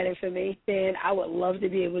send you that information. I would love to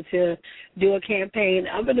be able to do a campaign.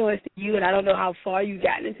 Unbeknownst to you, and I don't know how far you've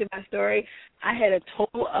gotten into my story, I had a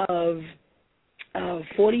total of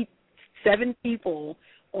 47 people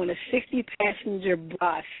on a 60-passenger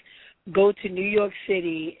bus go to New York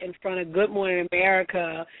City in front of Good Morning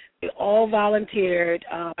America. They all volunteered.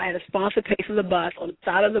 I had a sponsor pay for the bus. On the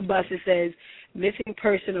side of the bus it says, missing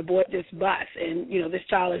person aboard this bus. And, this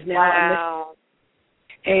child is now wow.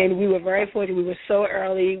 And we were very fortunate. We were so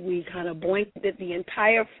early. We kind of blanketed the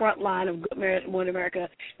entire front line of Good Morning America.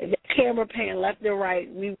 The camera pan left and right.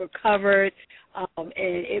 We were covered, and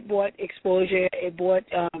it brought exposure. It brought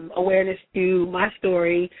awareness to my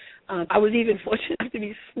story. I was even fortunate enough to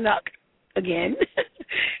be snuck again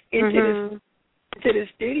into the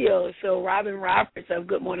studio. So Robin Roberts of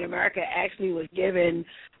Good Morning America actually was given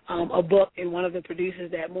a book, and one of the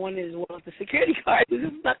producers that morning is one of the security guards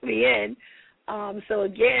who snuck me in. So,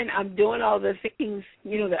 again, I'm doing all the things,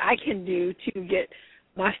 that I can do to get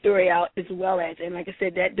my story out as well as, and like I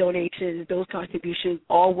said, that donations, those contributions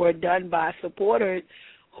all were done by supporters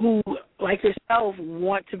who, like yourself,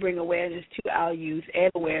 want to bring awareness to our youth and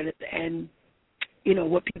awareness and,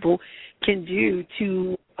 what people can do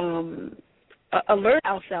to alert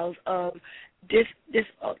ourselves of this.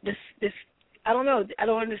 I don't know. I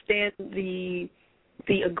don't understand the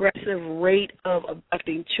aggressive rate of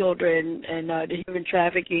abducting children and the human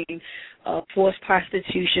trafficking, forced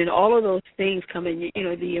prostitution, all of those things come in,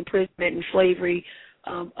 the imprisonment and slavery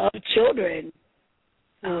of children.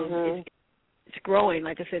 It's growing.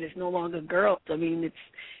 Like I said, it's no longer girls. I mean,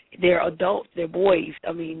 they're adults, they're boys.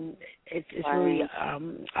 I mean, it's really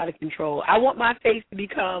out of control. I want my face to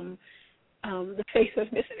become the face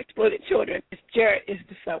of missing exploited children. Jarrett is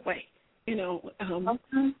the subway,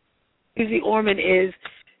 Susie Orman is,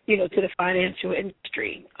 to the financial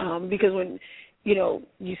industry. Because when,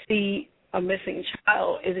 you see a missing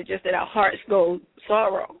child, is it just that our hearts go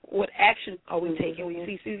sorrow? What action are we taking? When you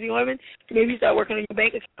see Susie Orman, maybe you start working on your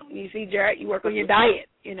bank account. When you see Jarrett, you work on your diet,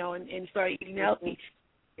 and start eating healthy.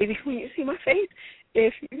 Maybe when you see my face,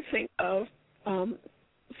 if you think of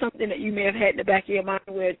something that you may have had in the back of your mind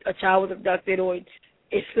where a child was abducted or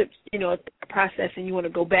it slips, a process, and you want to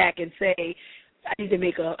go back and say, I need to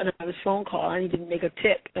make an anonymous phone call. I need to make a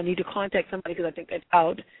tip. I need to contact somebody because I think that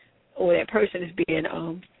child or that person is being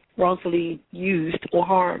wrongfully used or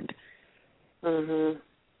harmed. It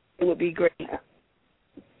would be great.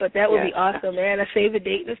 But that would be awesome, man. I save a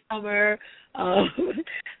date this summer.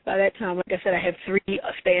 By that time, like I said, I have 3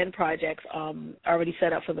 stand projects already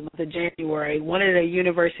set up for the month of January. One at a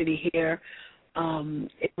university here in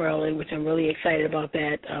Maryland, which I'm really excited about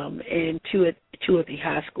that, and 2 at the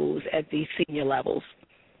high schools at the senior levels.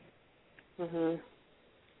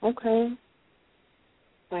 Okay.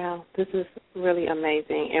 Wow, this is really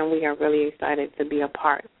amazing, and we are really excited to be a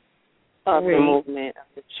part of the movement, of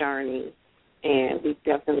the journey, and we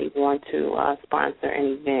definitely want to sponsor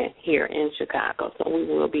an event here in Chicago, so we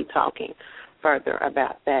will be talking further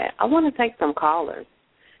about that. I want to take some callers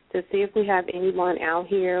to see if we have anyone out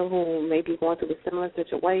here who may be going through a similar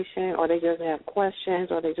situation, or they just have questions,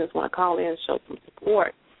 or they just want to call in and show some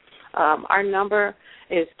support. Our number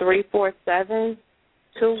is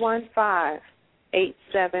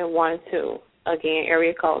 347-215-8712. Again,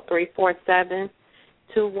 area code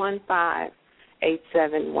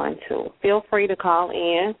 347-215-8712. Feel free to call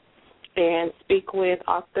in and speak with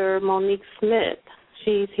author Monique Smith.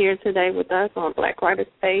 She's here today with us on Black Writer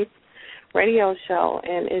Space radio show,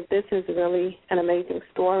 and this is really an amazing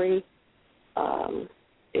story.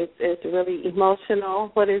 It's really emotional,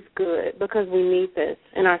 but it's good because we need this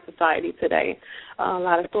in our society today. A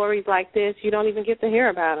lot of stories like this, you don't even get to hear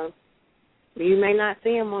about them. You may not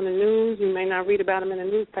see them on the news. You may not read about them in the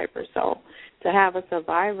newspaper. So to have a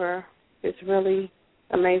survivor is really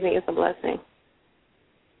amazing. It's a blessing.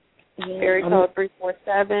 Area code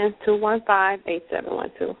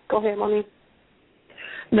 347-215-8712. Go ahead, Monique.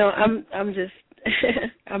 No, I'm just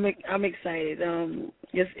I'm excited.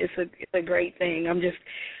 It's a great thing. I'm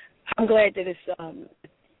glad that it's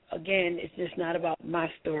again, it's just not about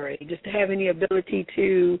my story. Just to have any ability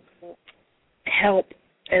to help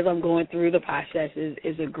as I'm going through the process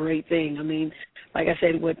is a great thing. I mean, like I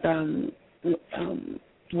said, with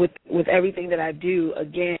everything that I do,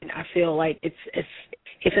 again, I feel like it's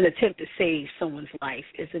an attempt to save someone's life.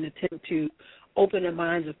 It's an attempt to open the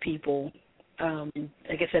minds of people.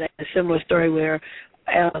 Like I said, I had a similar story where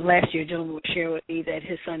last year a gentleman was sharing with me that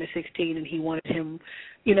his son is 16 and he wanted him,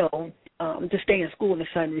 to stay in school, and the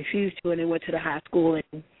son refused to, and then went to the high school, and,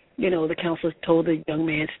 the counselor told the young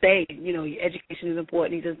man, stay. Your education is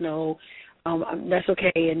important. He says, no, that's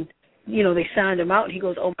okay. And, they signed him out, and he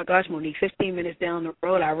goes, oh, my gosh, Monique, 15 minutes down the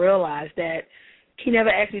road, I realized that he never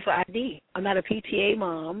asked me for ID. I'm not a PTA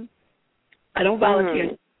mom. I don't volunteer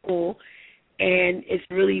in school. And it's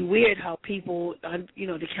really weird how people,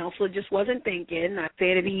 the counselor just wasn't thinking, not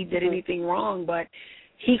saying that he did anything wrong, but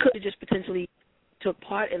he could have just potentially took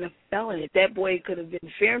part in a felony. That boy could have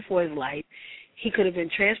been fearing for his life. He could have been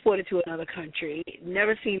transported to another country,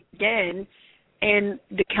 never seen again, and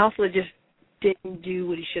the counselor just didn't do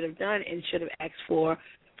what he should have done and should have asked for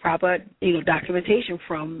proper, documentation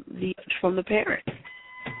from the parent.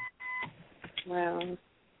 Wow.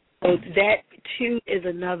 So that, too, is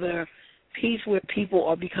another piece where people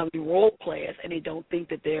are becoming role players and they don't think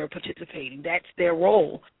that they're participating. That's their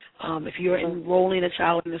role. If you're enrolling a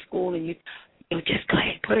child in the school and you just go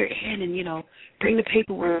ahead, put her in and, bring the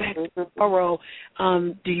paperwork back tomorrow,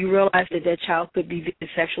 do you realize that child could be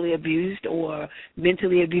sexually abused or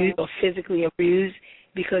mentally abused or physically abused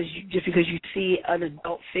because you see an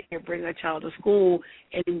adult figure bring a child to school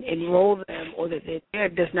and enroll them, or that they're there,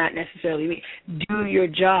 does not necessarily mean do your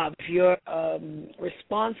job. If you're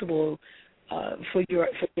responsible for your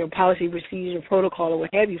policy, procedure, protocol, or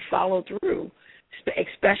what have you, follow through,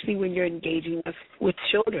 especially when you're engaging with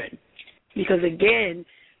children. Because, again,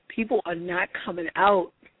 people are not coming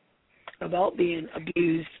out about being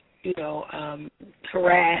abused,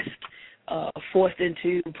 harassed, forced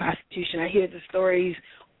into prostitution. I hear the stories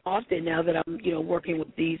often now that I'm, working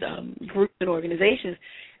with these groups and organizations,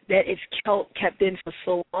 that it's kept in for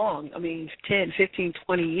so long. I mean, 10, 15,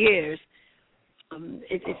 20 years.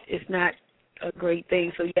 It's not a great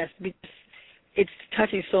thing. So, yes, it's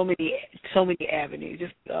touching so many avenues.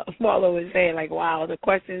 Just Marlo was saying, like, wow, the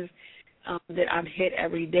questions that I'm hit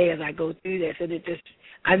every day as I go through this, and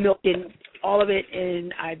I milk in all of it,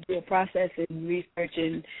 and I do a process and research,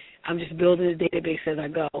 and I'm just building a database as I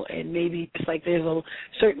go. And maybe it's like there's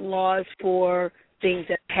certain laws for things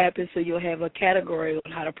that happen, so you'll have a category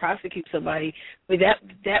on how to prosecute somebody. But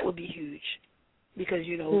that would be huge, because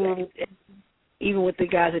even with the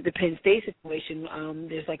guys at the Penn State situation,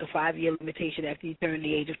 there's like a 5-year limitation after you turn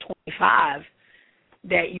the age of 25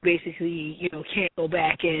 that you basically can't go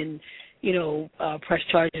back and press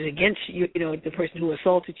charges against you, the person who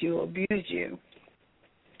assaulted you or abused you.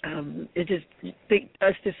 It just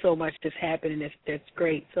there's just so much that's happening. That's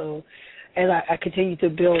great. So as I continue to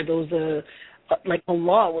build those, like on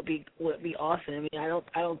law would be awesome. I mean, I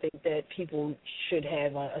don't think that people should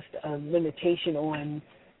have a limitation on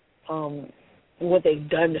what they've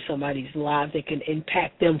done to somebody's life that can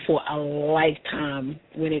impact them for a lifetime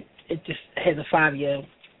when it just has a 5-year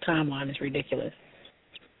timeline. It's ridiculous.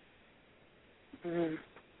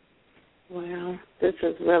 Well, this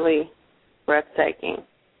is really breathtaking.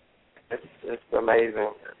 It's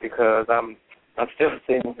amazing because I'm still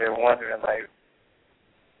sitting here wondering, like,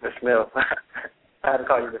 Miss Mills. I had to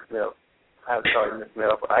call you Miss Mills.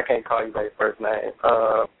 But I can't call you by your first name.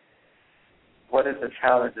 What is the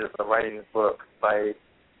challenges of writing this book? Like,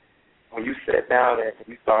 when you sit down and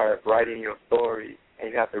you start writing your story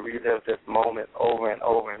and you have to relive this moment over and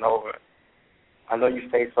over and over, I know you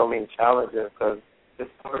face so many challenges because this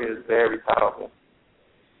story is very powerful.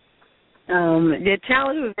 The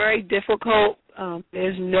challenge was very difficult.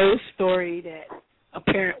 There's no story that a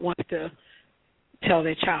parent wants to tell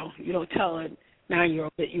their child. You don't tell a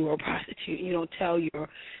 9-year-old that you were a prostitute. You don't tell your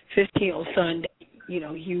 15-year-old son that,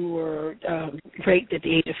 you were raped at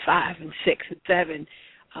the age of 5 and 6 and 7.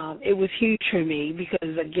 It was huge for me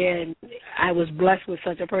because, again, I was blessed with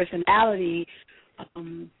such a personality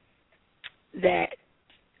that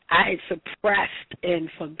I had suppressed and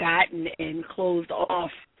forgotten and closed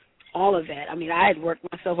off all of that. I mean, I had worked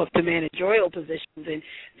myself up to managerial positions, and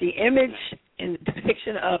the image and the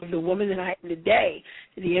depiction of the woman that I am today,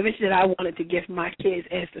 the image that I wanted to give my kids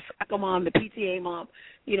as the soccer mom, the PTA mom,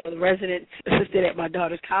 the resident assistant at my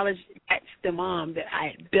daughter's college, that's the mom that I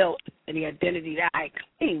had built and the identity that I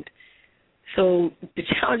claimed. So the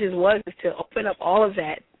challenges was to open up all of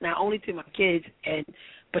that, not only to my kids,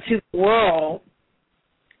 but to the world,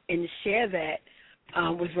 and share that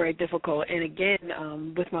was very difficult. And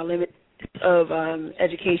again, with my limit of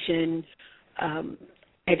education, I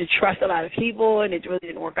had to trust a lot of people, and it really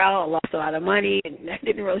didn't work out. I lost a lot of money, and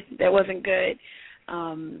that wasn't good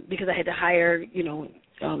because I had to hire,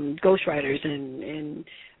 ghostwriters and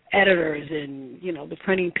editors and, the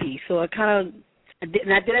printing piece. So I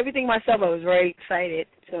did everything myself. I was very excited.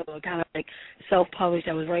 So I kind of like self-published.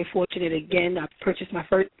 I was very fortunate. Again, I purchased my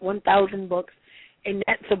first 1,000 books. And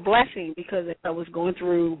that's a blessing because if I was going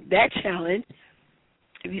through that challenge,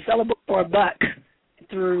 if you sell a book for $1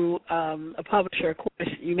 through a publisher, of course,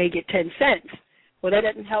 you may get 10 cents. Well, that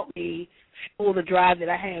doesn't help me fuel the drive that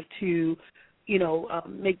I have to,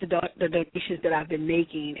 make the donations that I've been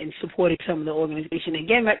making and supporting some of the organization.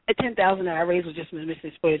 Again, that $10,000 that I raised was just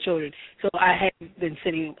Mississippi for the children. So I have been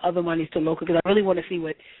sending other monies to local because I really want to see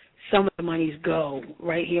what some of the monies go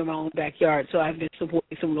right here in my own backyard. So I've been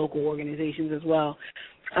supporting some local organizations as well.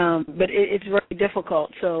 But it's very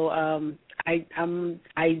difficult. So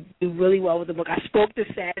I do really well with the book. I spoke this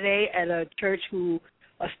Saturday at a church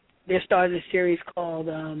they're starting a series called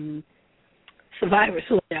Survivors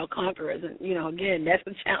Who Are Now Conquerors. And, again, that's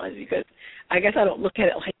a challenge because I guess I don't look at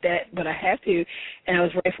it like that, but I have to. And I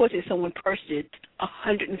was very fortunate someone purchased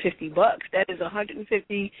 $150. That is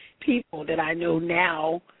 150 people that I know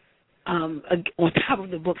now, on top of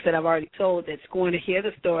the books that I've already sold, that's going to hear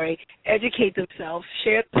the story, educate themselves,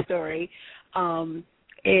 share the story,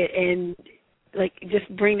 and like just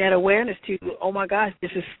bring that awareness to, oh my gosh,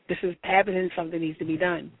 this is happening, something needs to be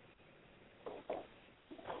done.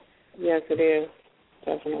 Yes, it is.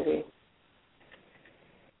 Definitely.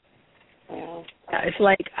 Wow. It's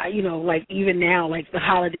like, like even now, like the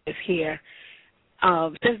holidays here,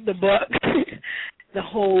 just the book, the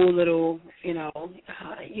whole little,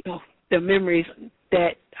 the memories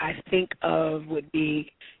that I think of would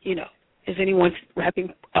be, is anyone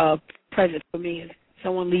wrapping a present for me? Is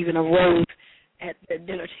someone leaving a rose at the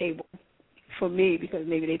dinner table for me because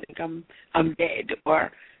maybe they think I'm dead,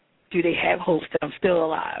 or do they have hopes that I'm still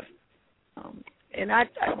alive? And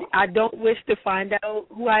I don't wish to find out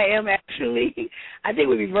who I am actually. I think it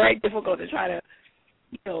would be very difficult to try to,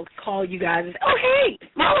 call you guys and say, oh, hey,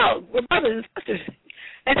 Mama, we're brothers and sisters.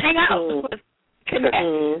 Let's hang out. Let's connect.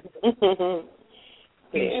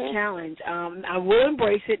 It's a challenge. I will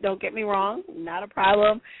embrace it. Don't get me wrong. Not a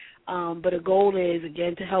problem. But the goal is,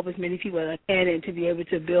 again, to help as many people as I can and to be able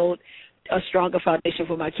to build a stronger foundation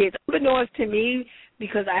for my kids. Unbeknownst to me,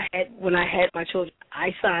 because when I had my children, I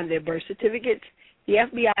signed their birth certificates. The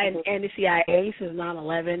FBI and the CIA since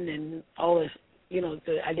 9/11 and all this,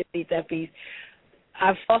 the identity theft piece,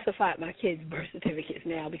 I've falsified my kids' birth certificates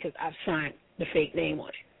now because I've signed the fake name on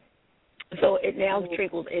it. So it now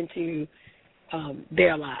trickles into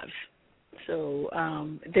their lives. So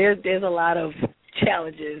there's a lot of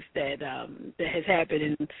challenges that has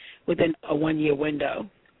happened within a 1-year window.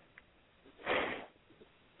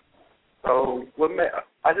 So,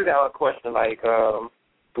 I just got a question, like,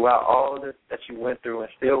 throughout all of this that you went through and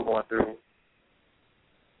still going through,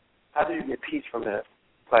 how do you get peace from this?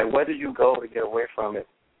 Like, where do you go to get away from it?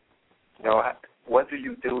 what do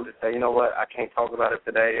you do to say, you know what, I can't talk about it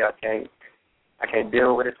today, I can't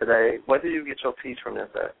deal with it today? What do you get your peace from this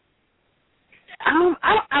at?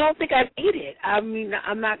 I don't think I need it. I mean,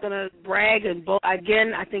 I'm not going to brag and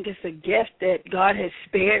again, I think it's a gift that God has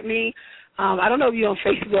spared me. I don't know if you're on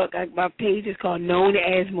Facebook. My page is called Known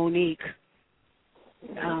as Monique,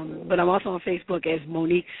 but I'm also on Facebook as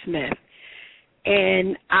Monique Smith.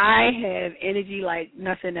 And I have energy like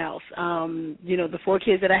nothing else. The 4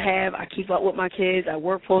 kids that I have, I keep up with my kids. I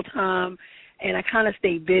work full time, and I kind of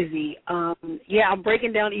stay busy. I'm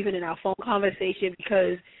breaking down even in our phone conversation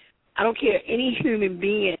because I don't care, any human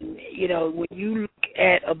being, when you look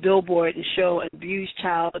at a billboard and show an abused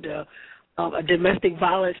child, a domestic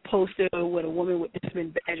violence poster with a woman with just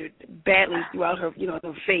been badgered badly throughout her,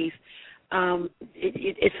 her face,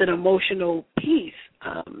 it's an emotional piece.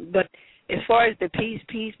 But as far as the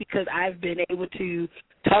peace, because I've been able to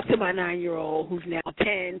talk to my 9-year-old who's now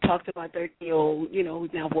 10, talk to my 13-year-old, who's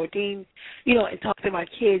now 14, and talk to my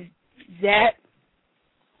kids, that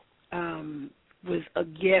was a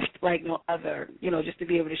gift like no other, just to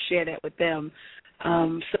be able to share that with them.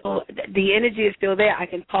 So the energy is still there. I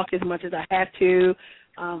can talk as much as I have to.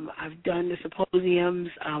 I've done the symposiums.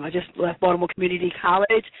 I just left Baltimore Community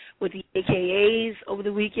College with the AKAs over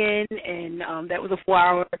the weekend, and that was a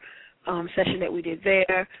 4-hour session that we did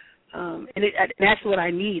there. And that's what I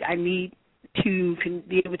need. I need to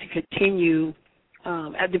be able to continue.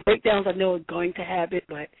 The breakdowns I know are going to happen,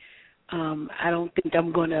 but I don't think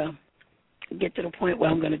I'm going to get to the point where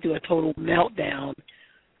I'm going to do a total meltdown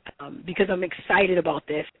because I'm excited about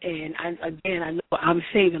this. And I know I'm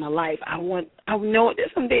saving a life. I know that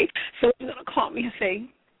someday someone's going to call me and say,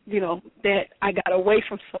 that I got away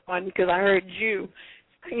from someone because I heard you.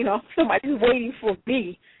 Somebody's waiting for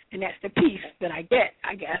me, and that's the peace that I get,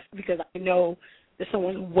 I guess, because I know that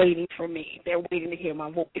someone's waiting for me. They're waiting to hear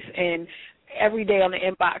my voice. And every day on the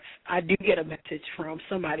inbox, I do get a message from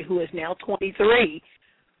somebody who is now 23.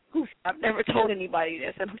 I've never told anybody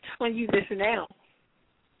this, and I'm telling you this now.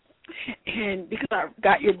 And because I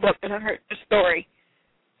got your book and I heard the story,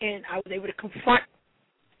 and I was able to confront,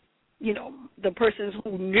 the persons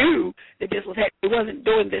who knew that this was happening. They wasn't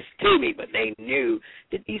doing this to me, but they knew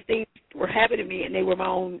that these things were happening to me, and they were my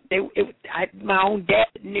own. My own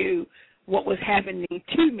dad knew what was happening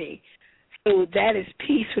to me. So that is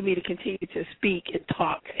peace for me to continue to speak and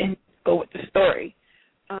talk and go with the story,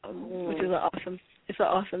 which is It's an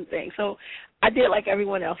awesome thing. So I did like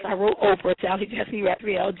everyone else. I wrote Oprah, Sally Jesse,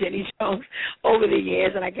 Raphael, Jenny Jones over the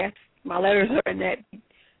years, and I guess my letters are in that,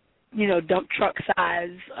 dump truck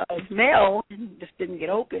size of mail and just didn't get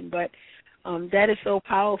open. But that is so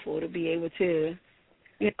powerful to be able to,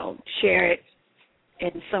 share it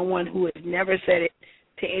and someone who has never said it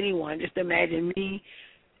to anyone. Just imagine me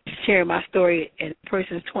sharing my story and the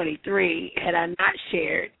person's 23. Had I not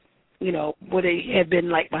shared, would they have been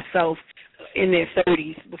like myself in their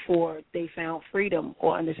 30s before they found freedom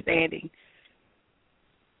or understanding?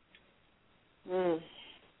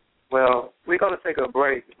 Well, we're going to take a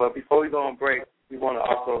break, but before we go on break, we want to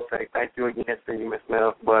also say thank you again to you, Ms.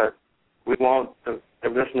 Mills, but we want the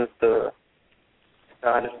listeners to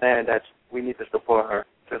understand that we need to support her.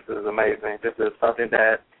 This is amazing. This is something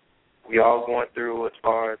that we all going through as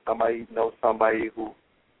far as somebody knows somebody who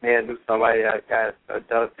may have knew somebody that got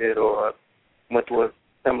abducted or went through a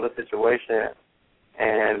similar situation,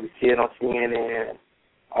 and we see it on CNN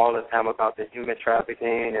all the time about the human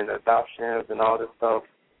trafficking and adoptions and all this stuff,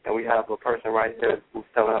 and we have a person right here who's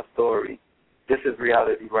telling our story. This is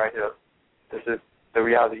reality right here. This is the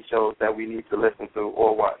reality shows that we need to listen to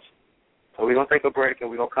or watch. So we're going to take a break, and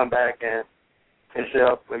we're going to come back and finish it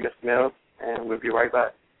up with Ms. Mills, and we'll be right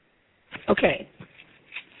back. Okay.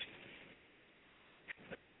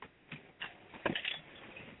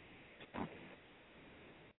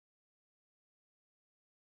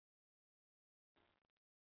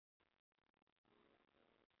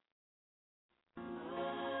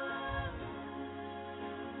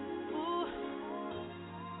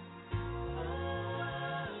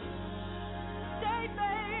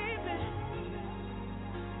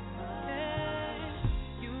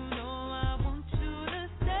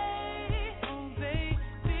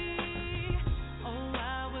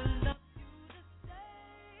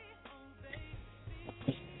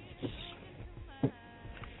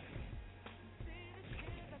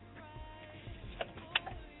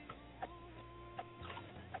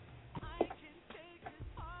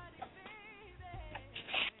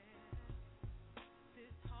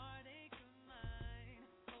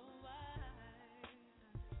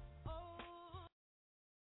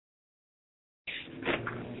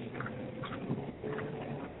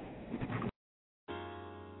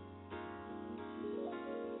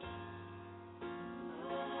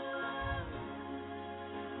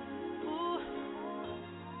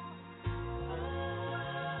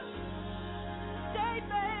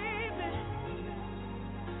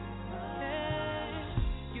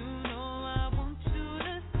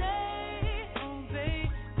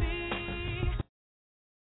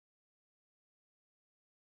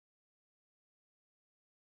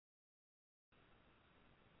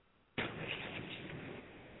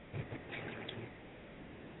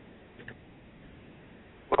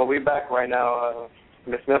 So we back right now.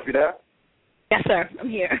 Ms. Smith, you there? Yes, sir. I'm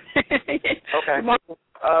here. Okay.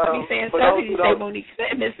 You saying something? You say Monique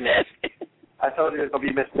Miss Smith. I told you it's going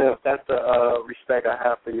to be Ms. Smith. That's the respect I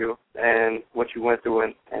have for you and what you went through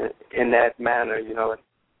in that manner, you know.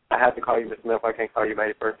 I have to call you Ms. Smith. I can't call you by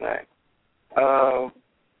your first name. For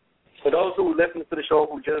those who listen to the show,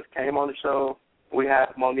 who just came on the show, we have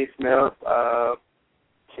Monique Smith.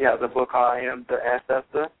 She has a book called I Am the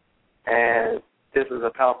Ancestor, and this is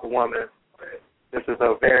a powerful woman. This is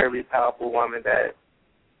a very powerful woman that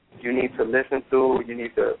you need to listen to. You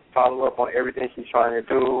need to follow up on everything she's trying to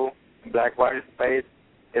do. Black Writer Space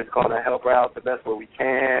is going to help her out the best way we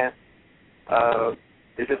can.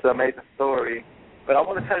 It's just an amazing story. But I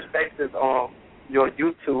want to touch bases on your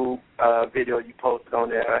YouTube video you posted on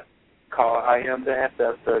there called I Am the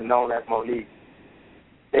Ancestor, known as Monique.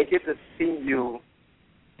 They get to see you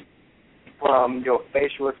from your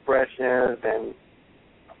facial expressions and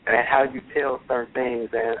how you tell certain things.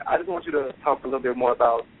 And I just want you to talk a little bit more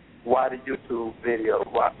about why the YouTube video.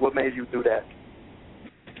 What made you do that?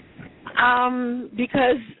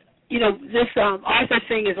 Because, you know, this author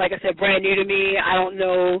thing is, like I said, brand new to me. I don't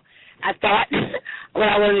know. I thought what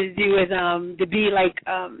I wanted to do is to be like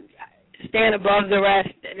stand above the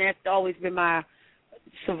rest, and that's always been my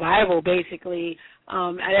survival, basically.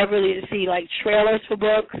 I never really see like trailers for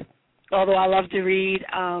books, although I love to read.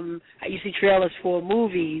 I used to see trailers for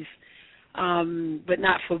movies, but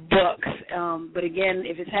not for books. But again,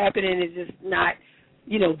 if it's happening, it's just not,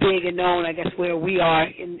 you know, big and known, I guess, where we are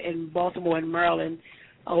in Baltimore and Maryland,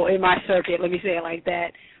 or in my circuit, let me say it like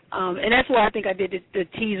that. And that's why I think I did the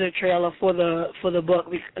teaser trailer for the book,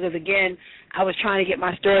 because again, I was trying to get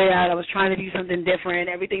my story out. I was trying to do something different.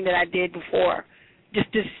 Everything that I did before just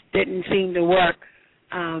didn't seem to work,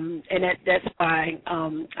 and that's why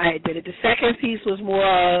I did it. The second piece was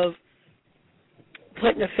more of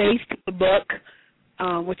putting a face to the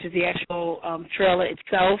book, which is the actual trailer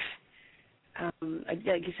itself.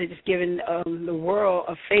 Like you said, just giving the world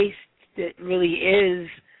a face that really is,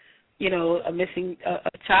 you know, a missing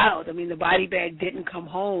a child. I mean, the body bag didn't come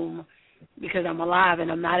home because I'm alive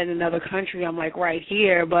and I'm not in another country. I'm like right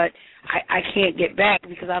here, but I can't get back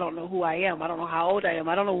because I don't know who I am. I don't know how old I am.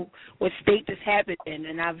 I don't know what state this happened in,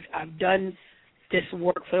 and I've done this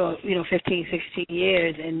work for, you know, 15, 16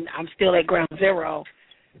 years, and I'm still at ground zero.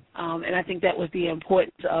 And I think that was the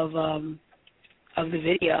importance of the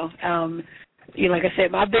video. You know, like I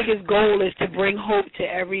said, my biggest goal is to bring hope to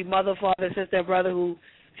every mother, father, sister, brother who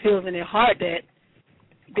feels in their heart that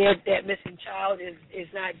that missing child is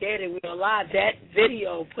not dead and we're alive. That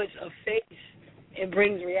video puts a face and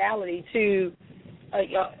brings reality to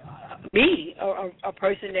me, a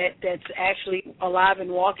person that's actually alive and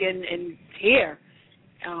walking and here,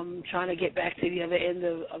 trying to get back to the other end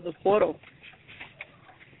of the portal.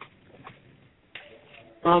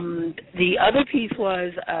 The other piece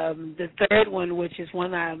was the third one, which is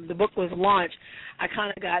when the book was launched. I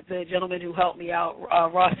kind of got the gentleman who helped me out,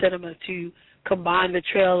 Raw Cinema, to combine the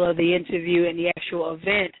trailer, the interview, and the actual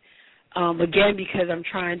event. Again, because I'm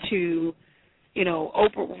trying to, you know,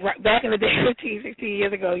 back in the day, 15, 16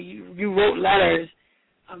 years ago, you wrote letters.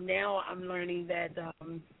 Now I'm learning that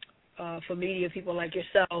for media people like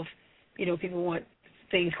yourself, you know, people want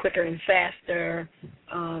things quicker and faster.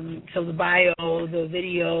 So the bio, the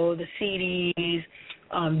video, the CDs,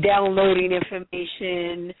 downloading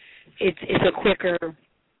information, it's a quicker,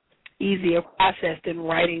 easier process than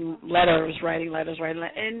writing letters.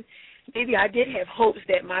 And maybe I did have hopes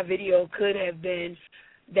that my video could have been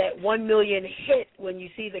that 1 million hit when you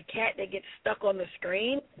see the cat that gets stuck on the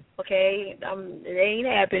screen, okay, it ain't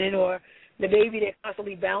happening, or the baby that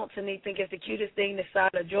constantly bounce and they think it's the cutest thing this side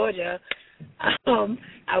of Georgia.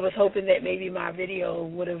 I was hoping that maybe my video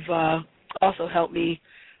would have also helped me,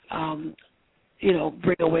 you know,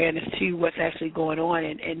 bring awareness to what's actually going on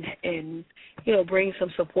and you know, bring some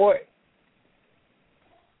support.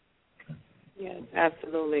 Yeah,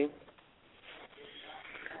 absolutely.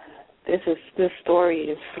 This story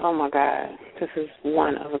is, oh my God, this is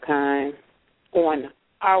one of a kind on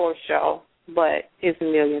our show, but it's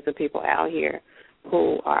millions of people out here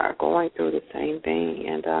who are going through the same thing.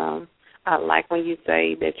 And I like when you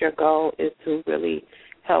say that your goal is to really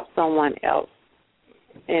help someone else,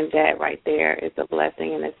 and that right there is a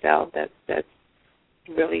blessing in itself. That's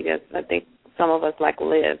really just, I think some of us like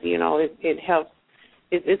live, you know, it helps.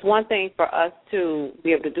 It's one thing for us to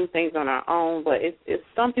be able to do things on our own, but it's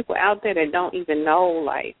some people out there that don't even know,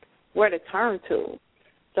 like, where to turn to.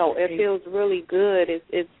 So it feels really good.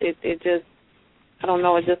 It just, I don't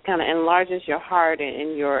know, it just kind of enlarges your heart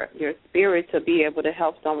and your spirit to be able to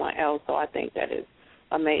help someone else. So I think that is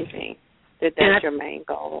amazing. that that's your main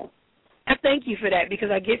goal. I thank you for that,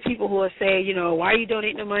 because I get people who will say, why are you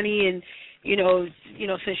donating the money, and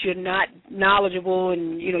since you're not knowledgeable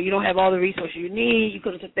and you don't have all the resources you need, you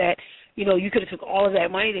could have took that. You could have took all of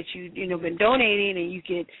that money that you been donating, and you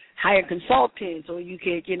could hire consultants, or you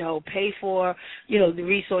could pay for the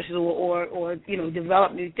resources, or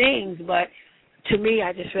develop new things. But to me,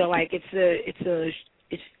 I just feel like it's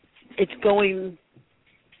going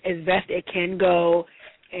as best it can go,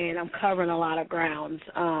 and I'm covering a lot of grounds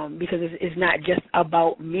because it's not just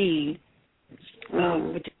about me,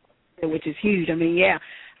 which is huge. I mean,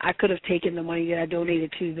 I could have taken the money that I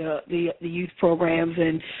donated to the youth programs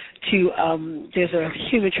and to there's a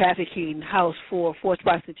human trafficking house for forced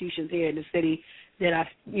prostitution here in the city that I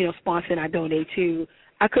sponsor and I donate to.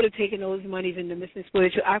 I could have taken those monies in the missing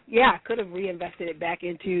spiritual. I could have reinvested it back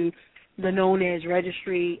into the known as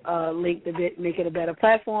registry link to make it a better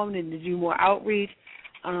platform and to do more outreach.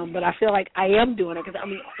 But I feel like I am doing it because, I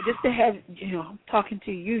mean, just to have, I'm talking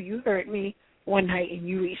to you. You heard me one night and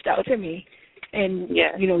you reached out to me. And,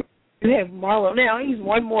 you have Marlo now. He's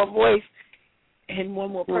one more voice and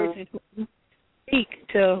one more person who speak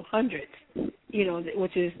to hundreds,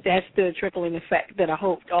 that's the trickling effect that I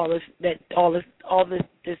hope all this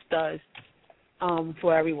does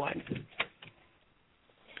for everyone.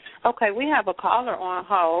 Okay, we have a caller on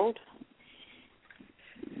hold.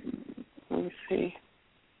 Let me see.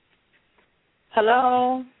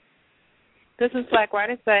 Hello. This is Black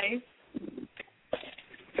Writer Safe.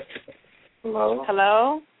 Hello.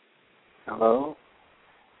 Hello. Hello.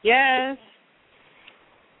 Yes.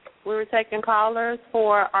 We were taking callers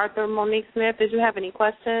for Arthur Monique Smith. Did you have any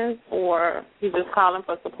questions, or you just calling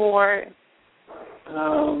for support?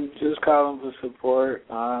 Just calling for support.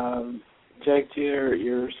 Checked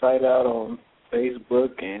your site out on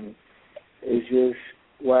Facebook, and it's just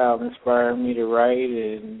inspired me to write,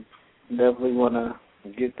 and definitely want to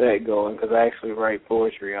get that going because I actually write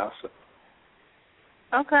poetry also.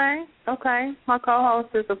 Okay. My co-host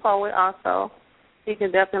is a poet also. He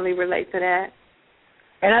can definitely relate to that.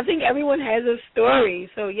 And I think everyone has a story,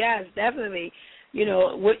 so yes, definitely.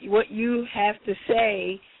 What you have to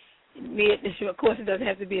say. Of course, it doesn't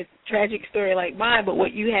have to be a tragic story like mine, but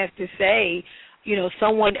what you have to say,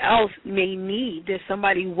 someone else may need. There's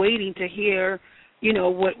somebody waiting to hear,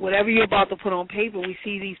 whatever you're about to put on paper. We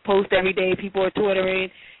see these posts every day. People are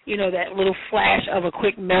twittering, that little flash of a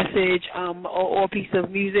quick message or a piece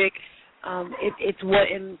of music. It's what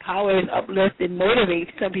empowers, uplifts, and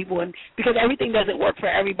motivates some people. And because everything doesn't work for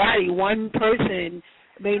everybody, one person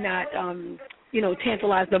may not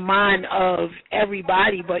tantalize the mind of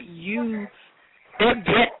everybody, but that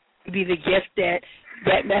gift to be the gift that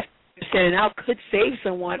message you're sending out could save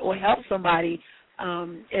someone or help somebody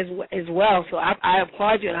as well. So I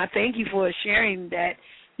applaud you, and I thank you for sharing that.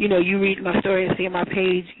 You read my story and seeing my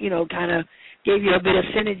page, kind of gave you a bit of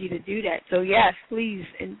synergy to do that. So yes, please,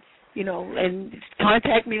 and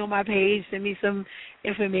contact me on my page, send me some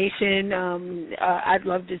information. I'd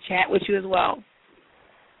love to chat with you as well.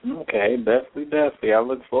 Okay, definitely. I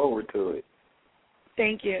look forward to it.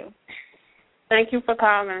 Thank you. Thank you for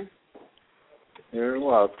calling. You're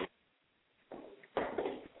welcome.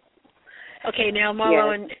 Okay, now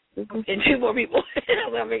Marlo and two more people.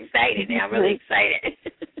 I'm excited now. I'm really excited.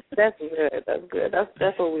 That's good.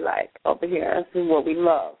 That's what we like over here. That's what we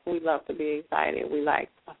love. We love to be excited. We like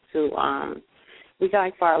to we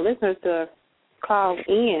like for our listeners to call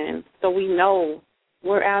in so we know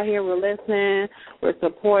we're out here, we're listening, we're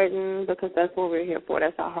supporting, because that's what we're here for.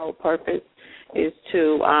 That's our whole purpose, is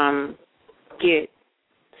to get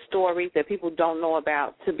stories that people don't know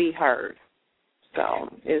about to be heard. So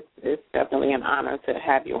it's definitely an honor to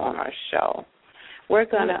have you on our show. We're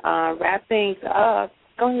going to wrap things up.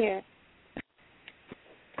 Go ahead.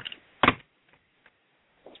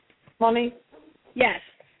 Monique? Yes.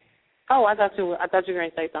 Oh, I thought you were going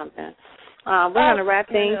to say something. We're going to wrap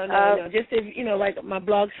things up. No. Just if, like my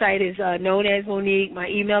blog site is known as Monique. My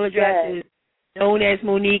email address is known as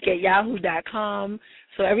Monique@yahoo.com.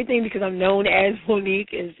 So everything, because I'm known as Monique,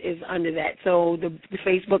 is under that. So the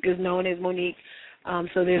Facebook is known as Monique.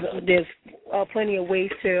 So there's plenty of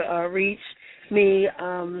ways to reach me,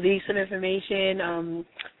 leave some information,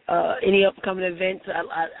 any upcoming events.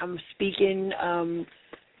 I'm speaking,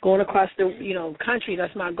 going across the country.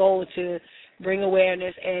 That's my goal, to bring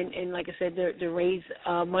awareness and like I said, to raise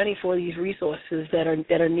money for these resources that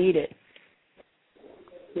are needed.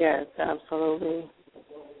 Yes, absolutely.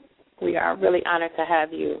 We are really honored to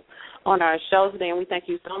have you on our show today, and we thank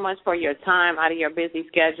you so much for your time out of your busy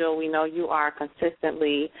schedule. We know you are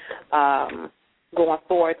consistently going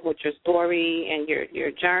forth with your story and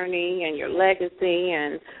your journey and your legacy,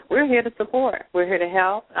 and we're here to support. We're here to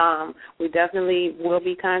help. We definitely will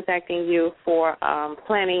be contacting you for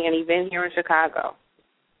planning an event here in Chicago.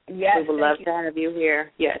 Yes, we would love to have you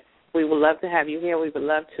here. Yes, we would love to have you here. We would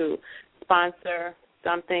love to sponsor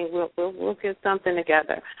something. We'll get something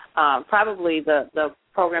together. Probably the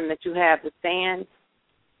program that you have, the stand.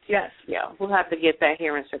 Yes. Yeah, we'll have to get that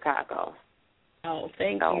here in Chicago. Oh,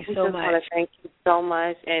 thank you so much. We just want to thank you so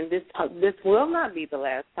much. And this will not be the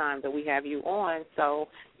last time that we have you on, so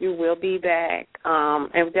you will be back.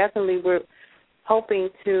 And definitely we're hoping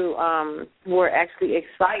to, we're actually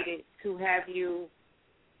excited to have you,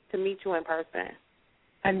 to meet you in person.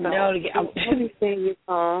 I know. We'll be seeing you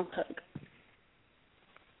soon.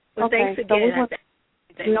 Well, okay, thanks again.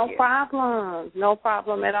 No problem. No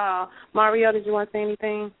problem at all. Mario, did you want to say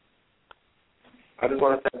anything? I just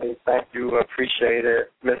want to say thank you. Appreciate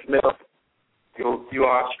it. Ms. Smith, you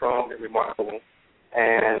are strong and remarkable.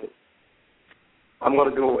 And I'm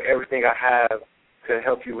going to do everything I have to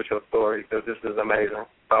help you with your story because this is amazing.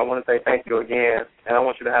 So I want to say thank you again, and I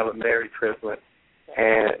want you to have a Merry Christmas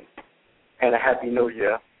and a Happy New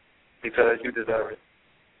Year because you deserve it.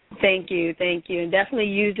 Thank you, and definitely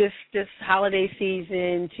use this holiday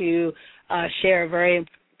season to share a very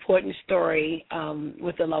important story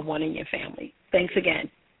with a loved one in your family. Thanks again.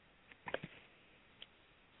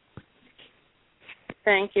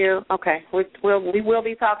 Thank you. Okay, we will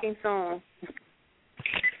be talking soon.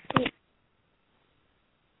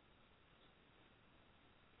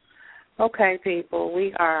 Okay, people,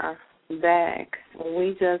 we are back.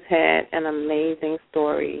 We just had an amazing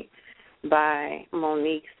story by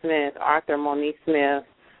Monique Smith, Author Monique Smith.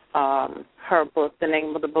 Her book, the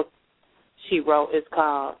name of the book she wrote is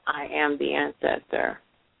called I Am the Ancestor.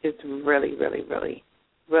 It's really, really, really,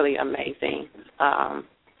 really amazing.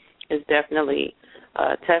 It's definitely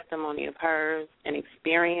a testimony of hers, an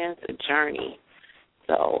experience, a journey.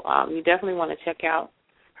 So you definitely want to check out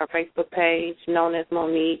her Facebook page, known as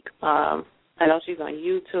Monique. I know she's on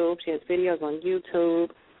YouTube. She has videos on YouTube.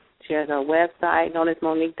 She has a website, known as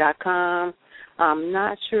Monique.com. I'm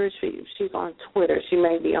not sure if she's on Twitter. She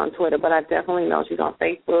may be on Twitter, but I definitely know she's on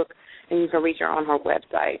Facebook, and you can reach her on her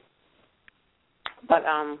website. But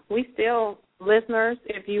we still, listeners,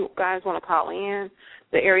 if you guys want to call in,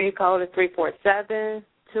 the area code is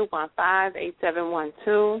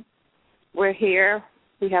 347-215-8712. We're here.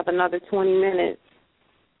 We have another 20 minutes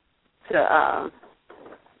to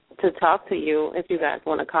talk to you if you guys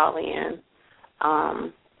want to call in.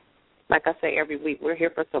 Like I say every week, we're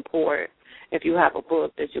here for support. If you have a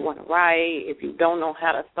book that you want to write, if you don't know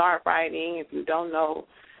how to start writing, if you don't know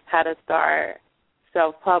how to start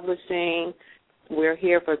self-publishing, we're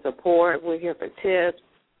here for support. We're here for tips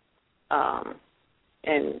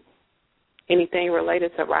and anything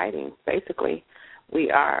related to writing. Basically,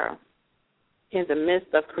 we are in the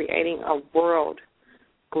midst of creating a world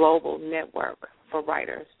global network for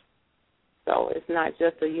writers. So it's not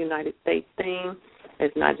just a United States thing.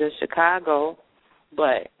 It's not just Chicago,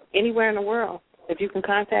 but anywhere in the world. If you can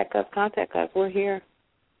contact us, contact us. We're here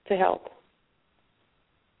to help.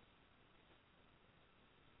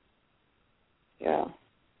 Yeah.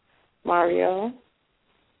 Mario,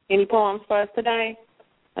 any poems for us today?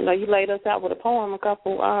 I know you laid us out with a poem a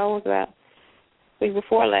couple hours back, week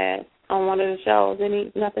before last, on one of the shows.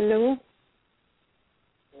 Nothing new?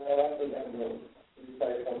 Well, I think I'm going to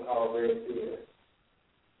say something called Red Tears.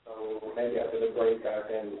 So maybe after the break I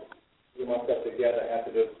can get myself together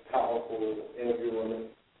after this powerful interview with me.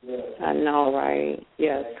 Yeah. I know, right?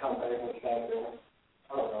 Yes. Come back and start doing.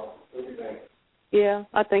 I don't know. What do you think? Yeah,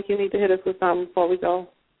 I think you need to hit us with something before we go.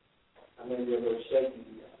 I mean, you're a little shaky.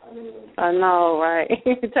 I know, right?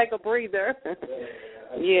 Take a breather.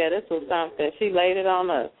 Yeah, this was something. She laid it on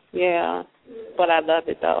us. Yeah. But I love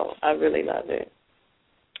it, though. I really love it.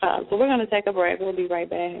 So we're going to take a break. We'll be right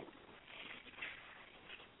back.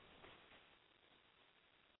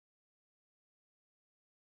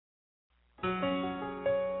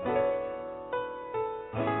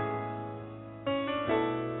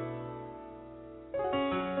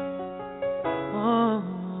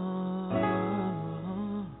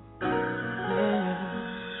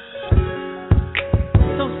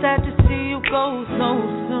 Go so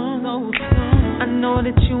soon. I know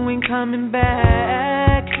that you ain't coming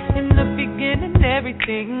back. In the beginning,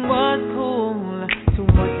 everything was cool.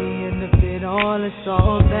 Towards the end of it all, it's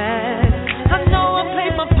all bad. I know I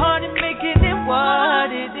played my part in making it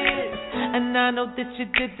what it is, and I know that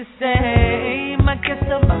you did the same. I guess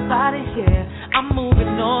I'm out of here. I'm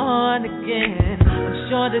moving on again.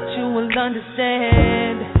 I'm sure that you will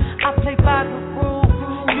understand. I play by the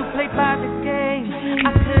rules, you play by the game.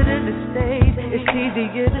 It's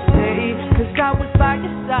easier to say, 'cause I was by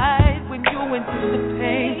your side when you went through the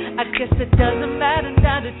pain. I guess it doesn't matter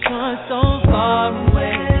now that you're so far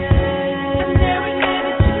away. And every day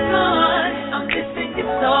that you're gone, I'm missing you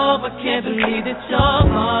so. I can't believe that you're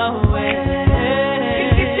far away.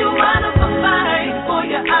 Can't get you out of my mind, boy,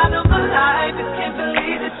 you're out of my life. I can't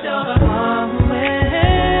believe that you're far away.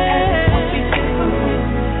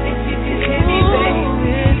 If you can hear me,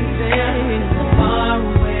 baby, so far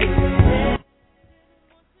away.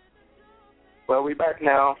 Well, we back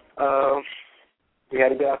now. We had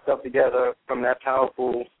to get ourselves together from that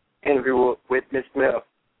powerful interview with Miss Smith.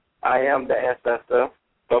 I am the ancestor.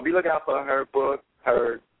 So be looking out for her book,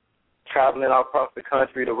 her traveling all across the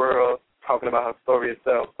country, the world, talking about her story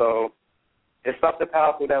itself. So it's something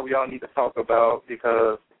powerful that we all need to talk about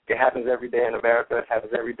because it happens every day in America. It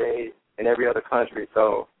happens every day in every other country.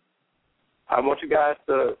 So I want you guys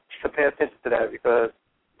to pay attention to that because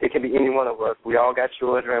it can be any one of us. We all got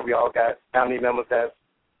children. We all got family members that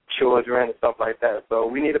children and stuff like that. So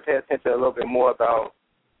we need to pay attention a little bit more about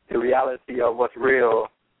the reality of what's real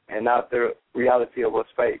and not the reality of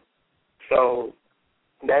what's fake. So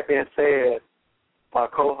that being said, my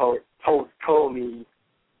co-host told me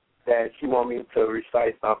that she wanted me to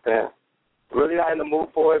recite something. Really not in the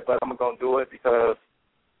mood for it, but I'm going to do it because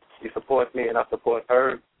she supports me and I support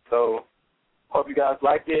her. So hope you guys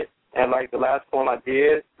like it. And like the last poem I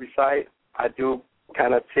did recite, I do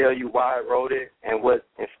kind of tell you why I wrote it and what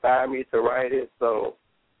inspired me to write it. So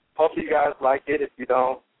hopefully you guys like it. If you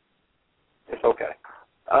don't, it's okay.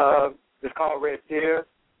 It's called Red Tears,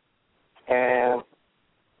 and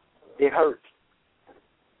it hurts.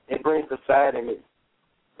 It brings the sad in me,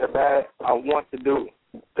 the bad I want to do,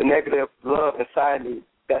 the negative love inside me.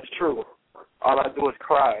 That's true. All I do is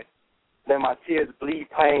cry. Then my tears bleed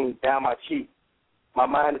pain down my cheek. My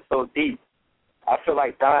mind is so deep, I feel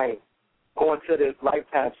like dying, going to this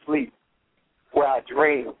lifetime sleep where I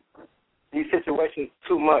dream. These situations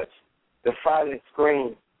too much, the silent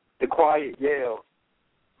scream, the quiet yell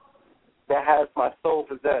that has my soul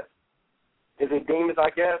possessed. Is it demons, I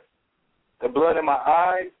guess? The blood in my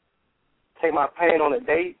eyes, take my pain on a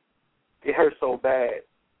date, it hurts so bad.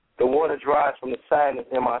 The water dries from the sadness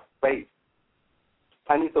in my face.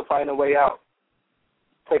 I need to find a way out.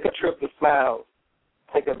 Take a trip to smile.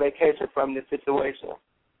 Take a vacation from this situation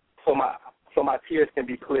so my tears can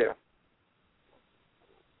be clear.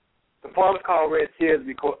 The poem is called Red Tears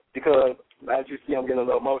because, as you see, I'm getting a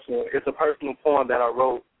little emotional. It's a personal poem that I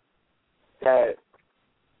wrote that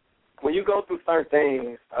when you go through certain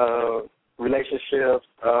things, relationships,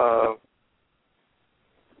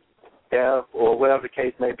 death, or whatever the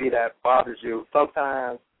case may be that bothers you,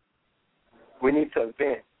 sometimes we need to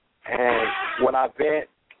vent. And when I vent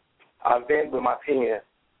with my pen,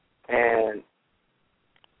 and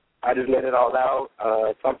I just let it all out.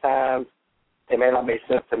 Sometimes it may not make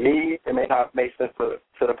sense to me. It may not make sense to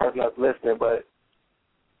the person that's listening, but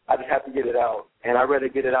I just have to get it out. And I'd rather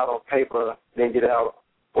get it out on paper than get it out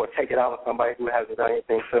or take it out on somebody who hasn't done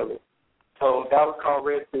anything to me. So that was called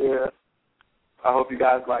Red Tears. I hope you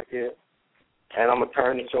guys like it. And I'm going to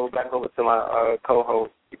turn the show back over to my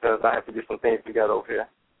co-host because I have to do some things together over here.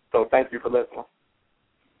 So thank you for listening.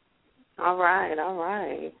 All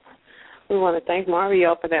right. We want to thank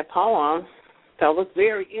Mario for that poem. That was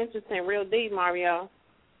very interesting, real deep, Mario.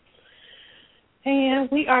 And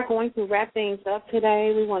we are going to wrap things up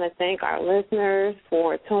today. We want to thank our listeners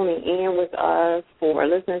for tuning in with us, for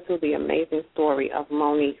listening to the amazing story of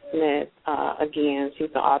Monique Smith. Again,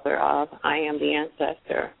 she's the author of I Am the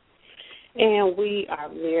Ancestor. And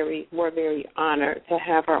we're very honored to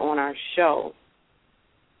have her on our show.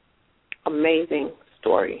 Amazing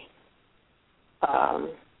story.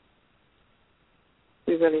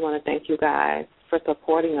 We really want to thank you guys for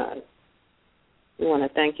supporting us. We want to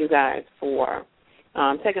thank you guys for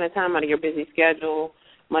taking the time out of your busy schedule,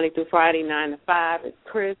 Monday through Friday, 9 to 5. It's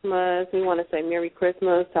Christmas. We want to say Merry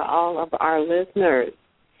Christmas to all of our listeners.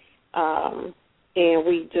 And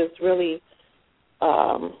we just really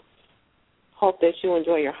hope that you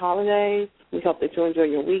enjoy your holidays. We hope that you enjoy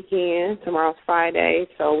your weekend. Tomorrow's Friday,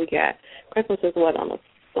 so we got Christmas is on a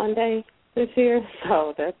Sunday this year,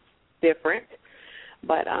 so that's different.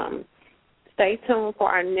 But stay tuned for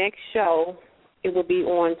our next show. It will be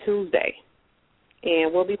on Tuesday.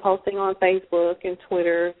 And we'll be posting on Facebook and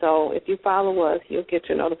Twitter. So if you follow us, you'll get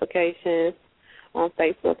your notifications on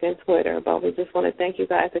Facebook and Twitter. But we just want to thank you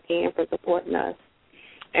guys again for supporting us.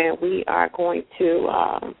 And we are going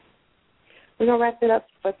to wrap it up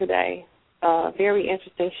for today. Very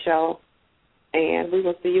interesting show. And we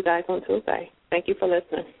will see you guys on Tuesday. Thank you for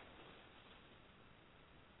listening.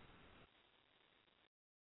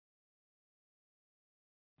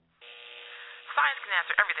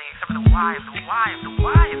 answer everything except for the why of the why of the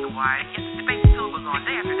why of the why. Yes, the debate still goes on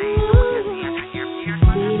day after day. No one has the answer here. Here's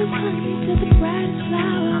my answer. To the brightest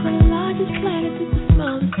flower, the largest planet to the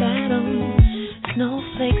smallest atom.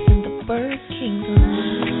 Snowflakes in the bird kingdom.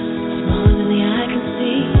 Smaller than the eye can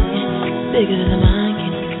see, bigger than the mind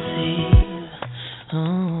can conceive.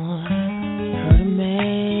 Oh, heard a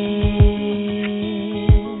man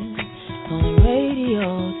on the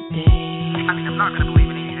radio today. I mean, I'm not going to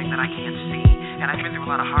believe in anything that I can't see. And I've been through a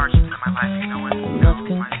lot of hardships in my life, you know it. Must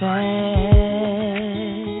confess,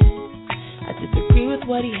 I disagree with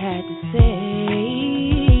what he had to say.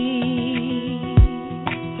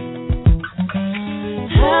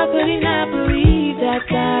 How could he not believe that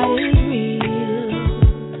God is real?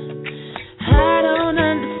 I don't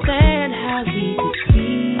understand how he could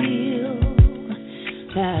feel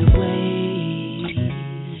that way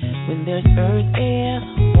when there's earth, air,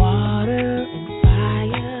 water, and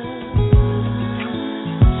fire.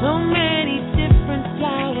 So many different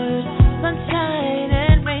flowers, sunshine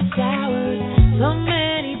and rain showers. So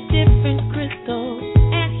many different crystals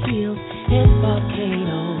and hills and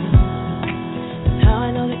volcanoes. How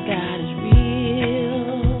I know that God is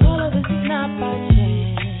real. All of this is not by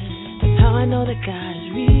chance. That's how I know that God is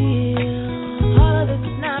real. All of this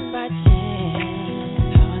is not by chance.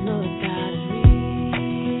 How I know that God is real.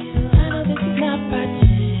 I know this is not by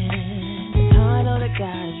chance. That's how I know that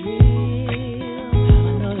God is real. How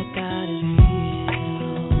I know that God is real.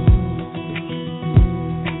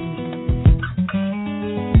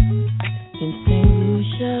 In St.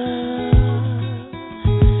 Lucia,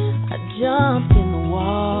 I jumped in the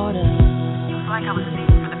water. It's like I was seeing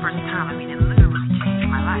for the first time. I mean, it literally changed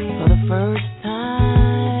my life. For the first time,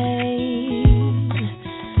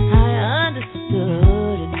 I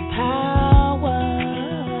understood its power.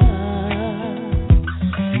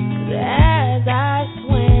 'Cause as I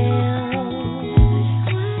swam,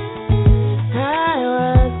 I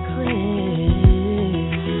was cleansed.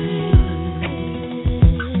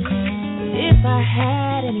 If I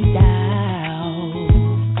had any doubt,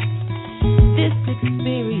 this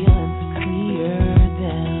experience cleared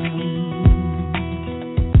them.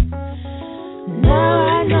 Now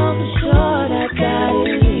I know for sure that God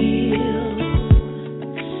is real.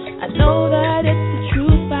 I know that it's the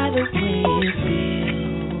truth by the way it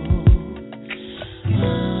feels.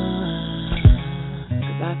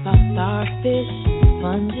 'Cause I saw starfish,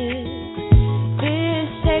 sponges, fish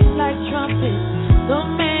shaped like trumpets, so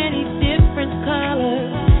many different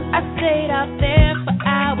colors. I stayed out there for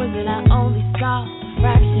hours and I only saw a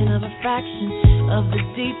fraction of the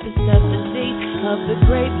deepest of the deep of the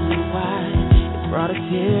great blue wide. It brought a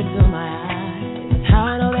tear to my eye. That's how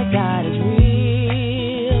I know that God is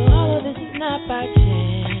real. All of this is not by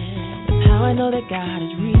chance. That's how I know that God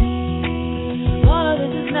is real. All of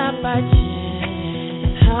this is not by chance.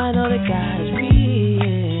 That's how I know that God is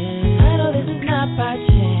real. I know this is not by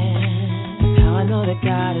chance. That's how I know that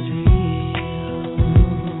God is real.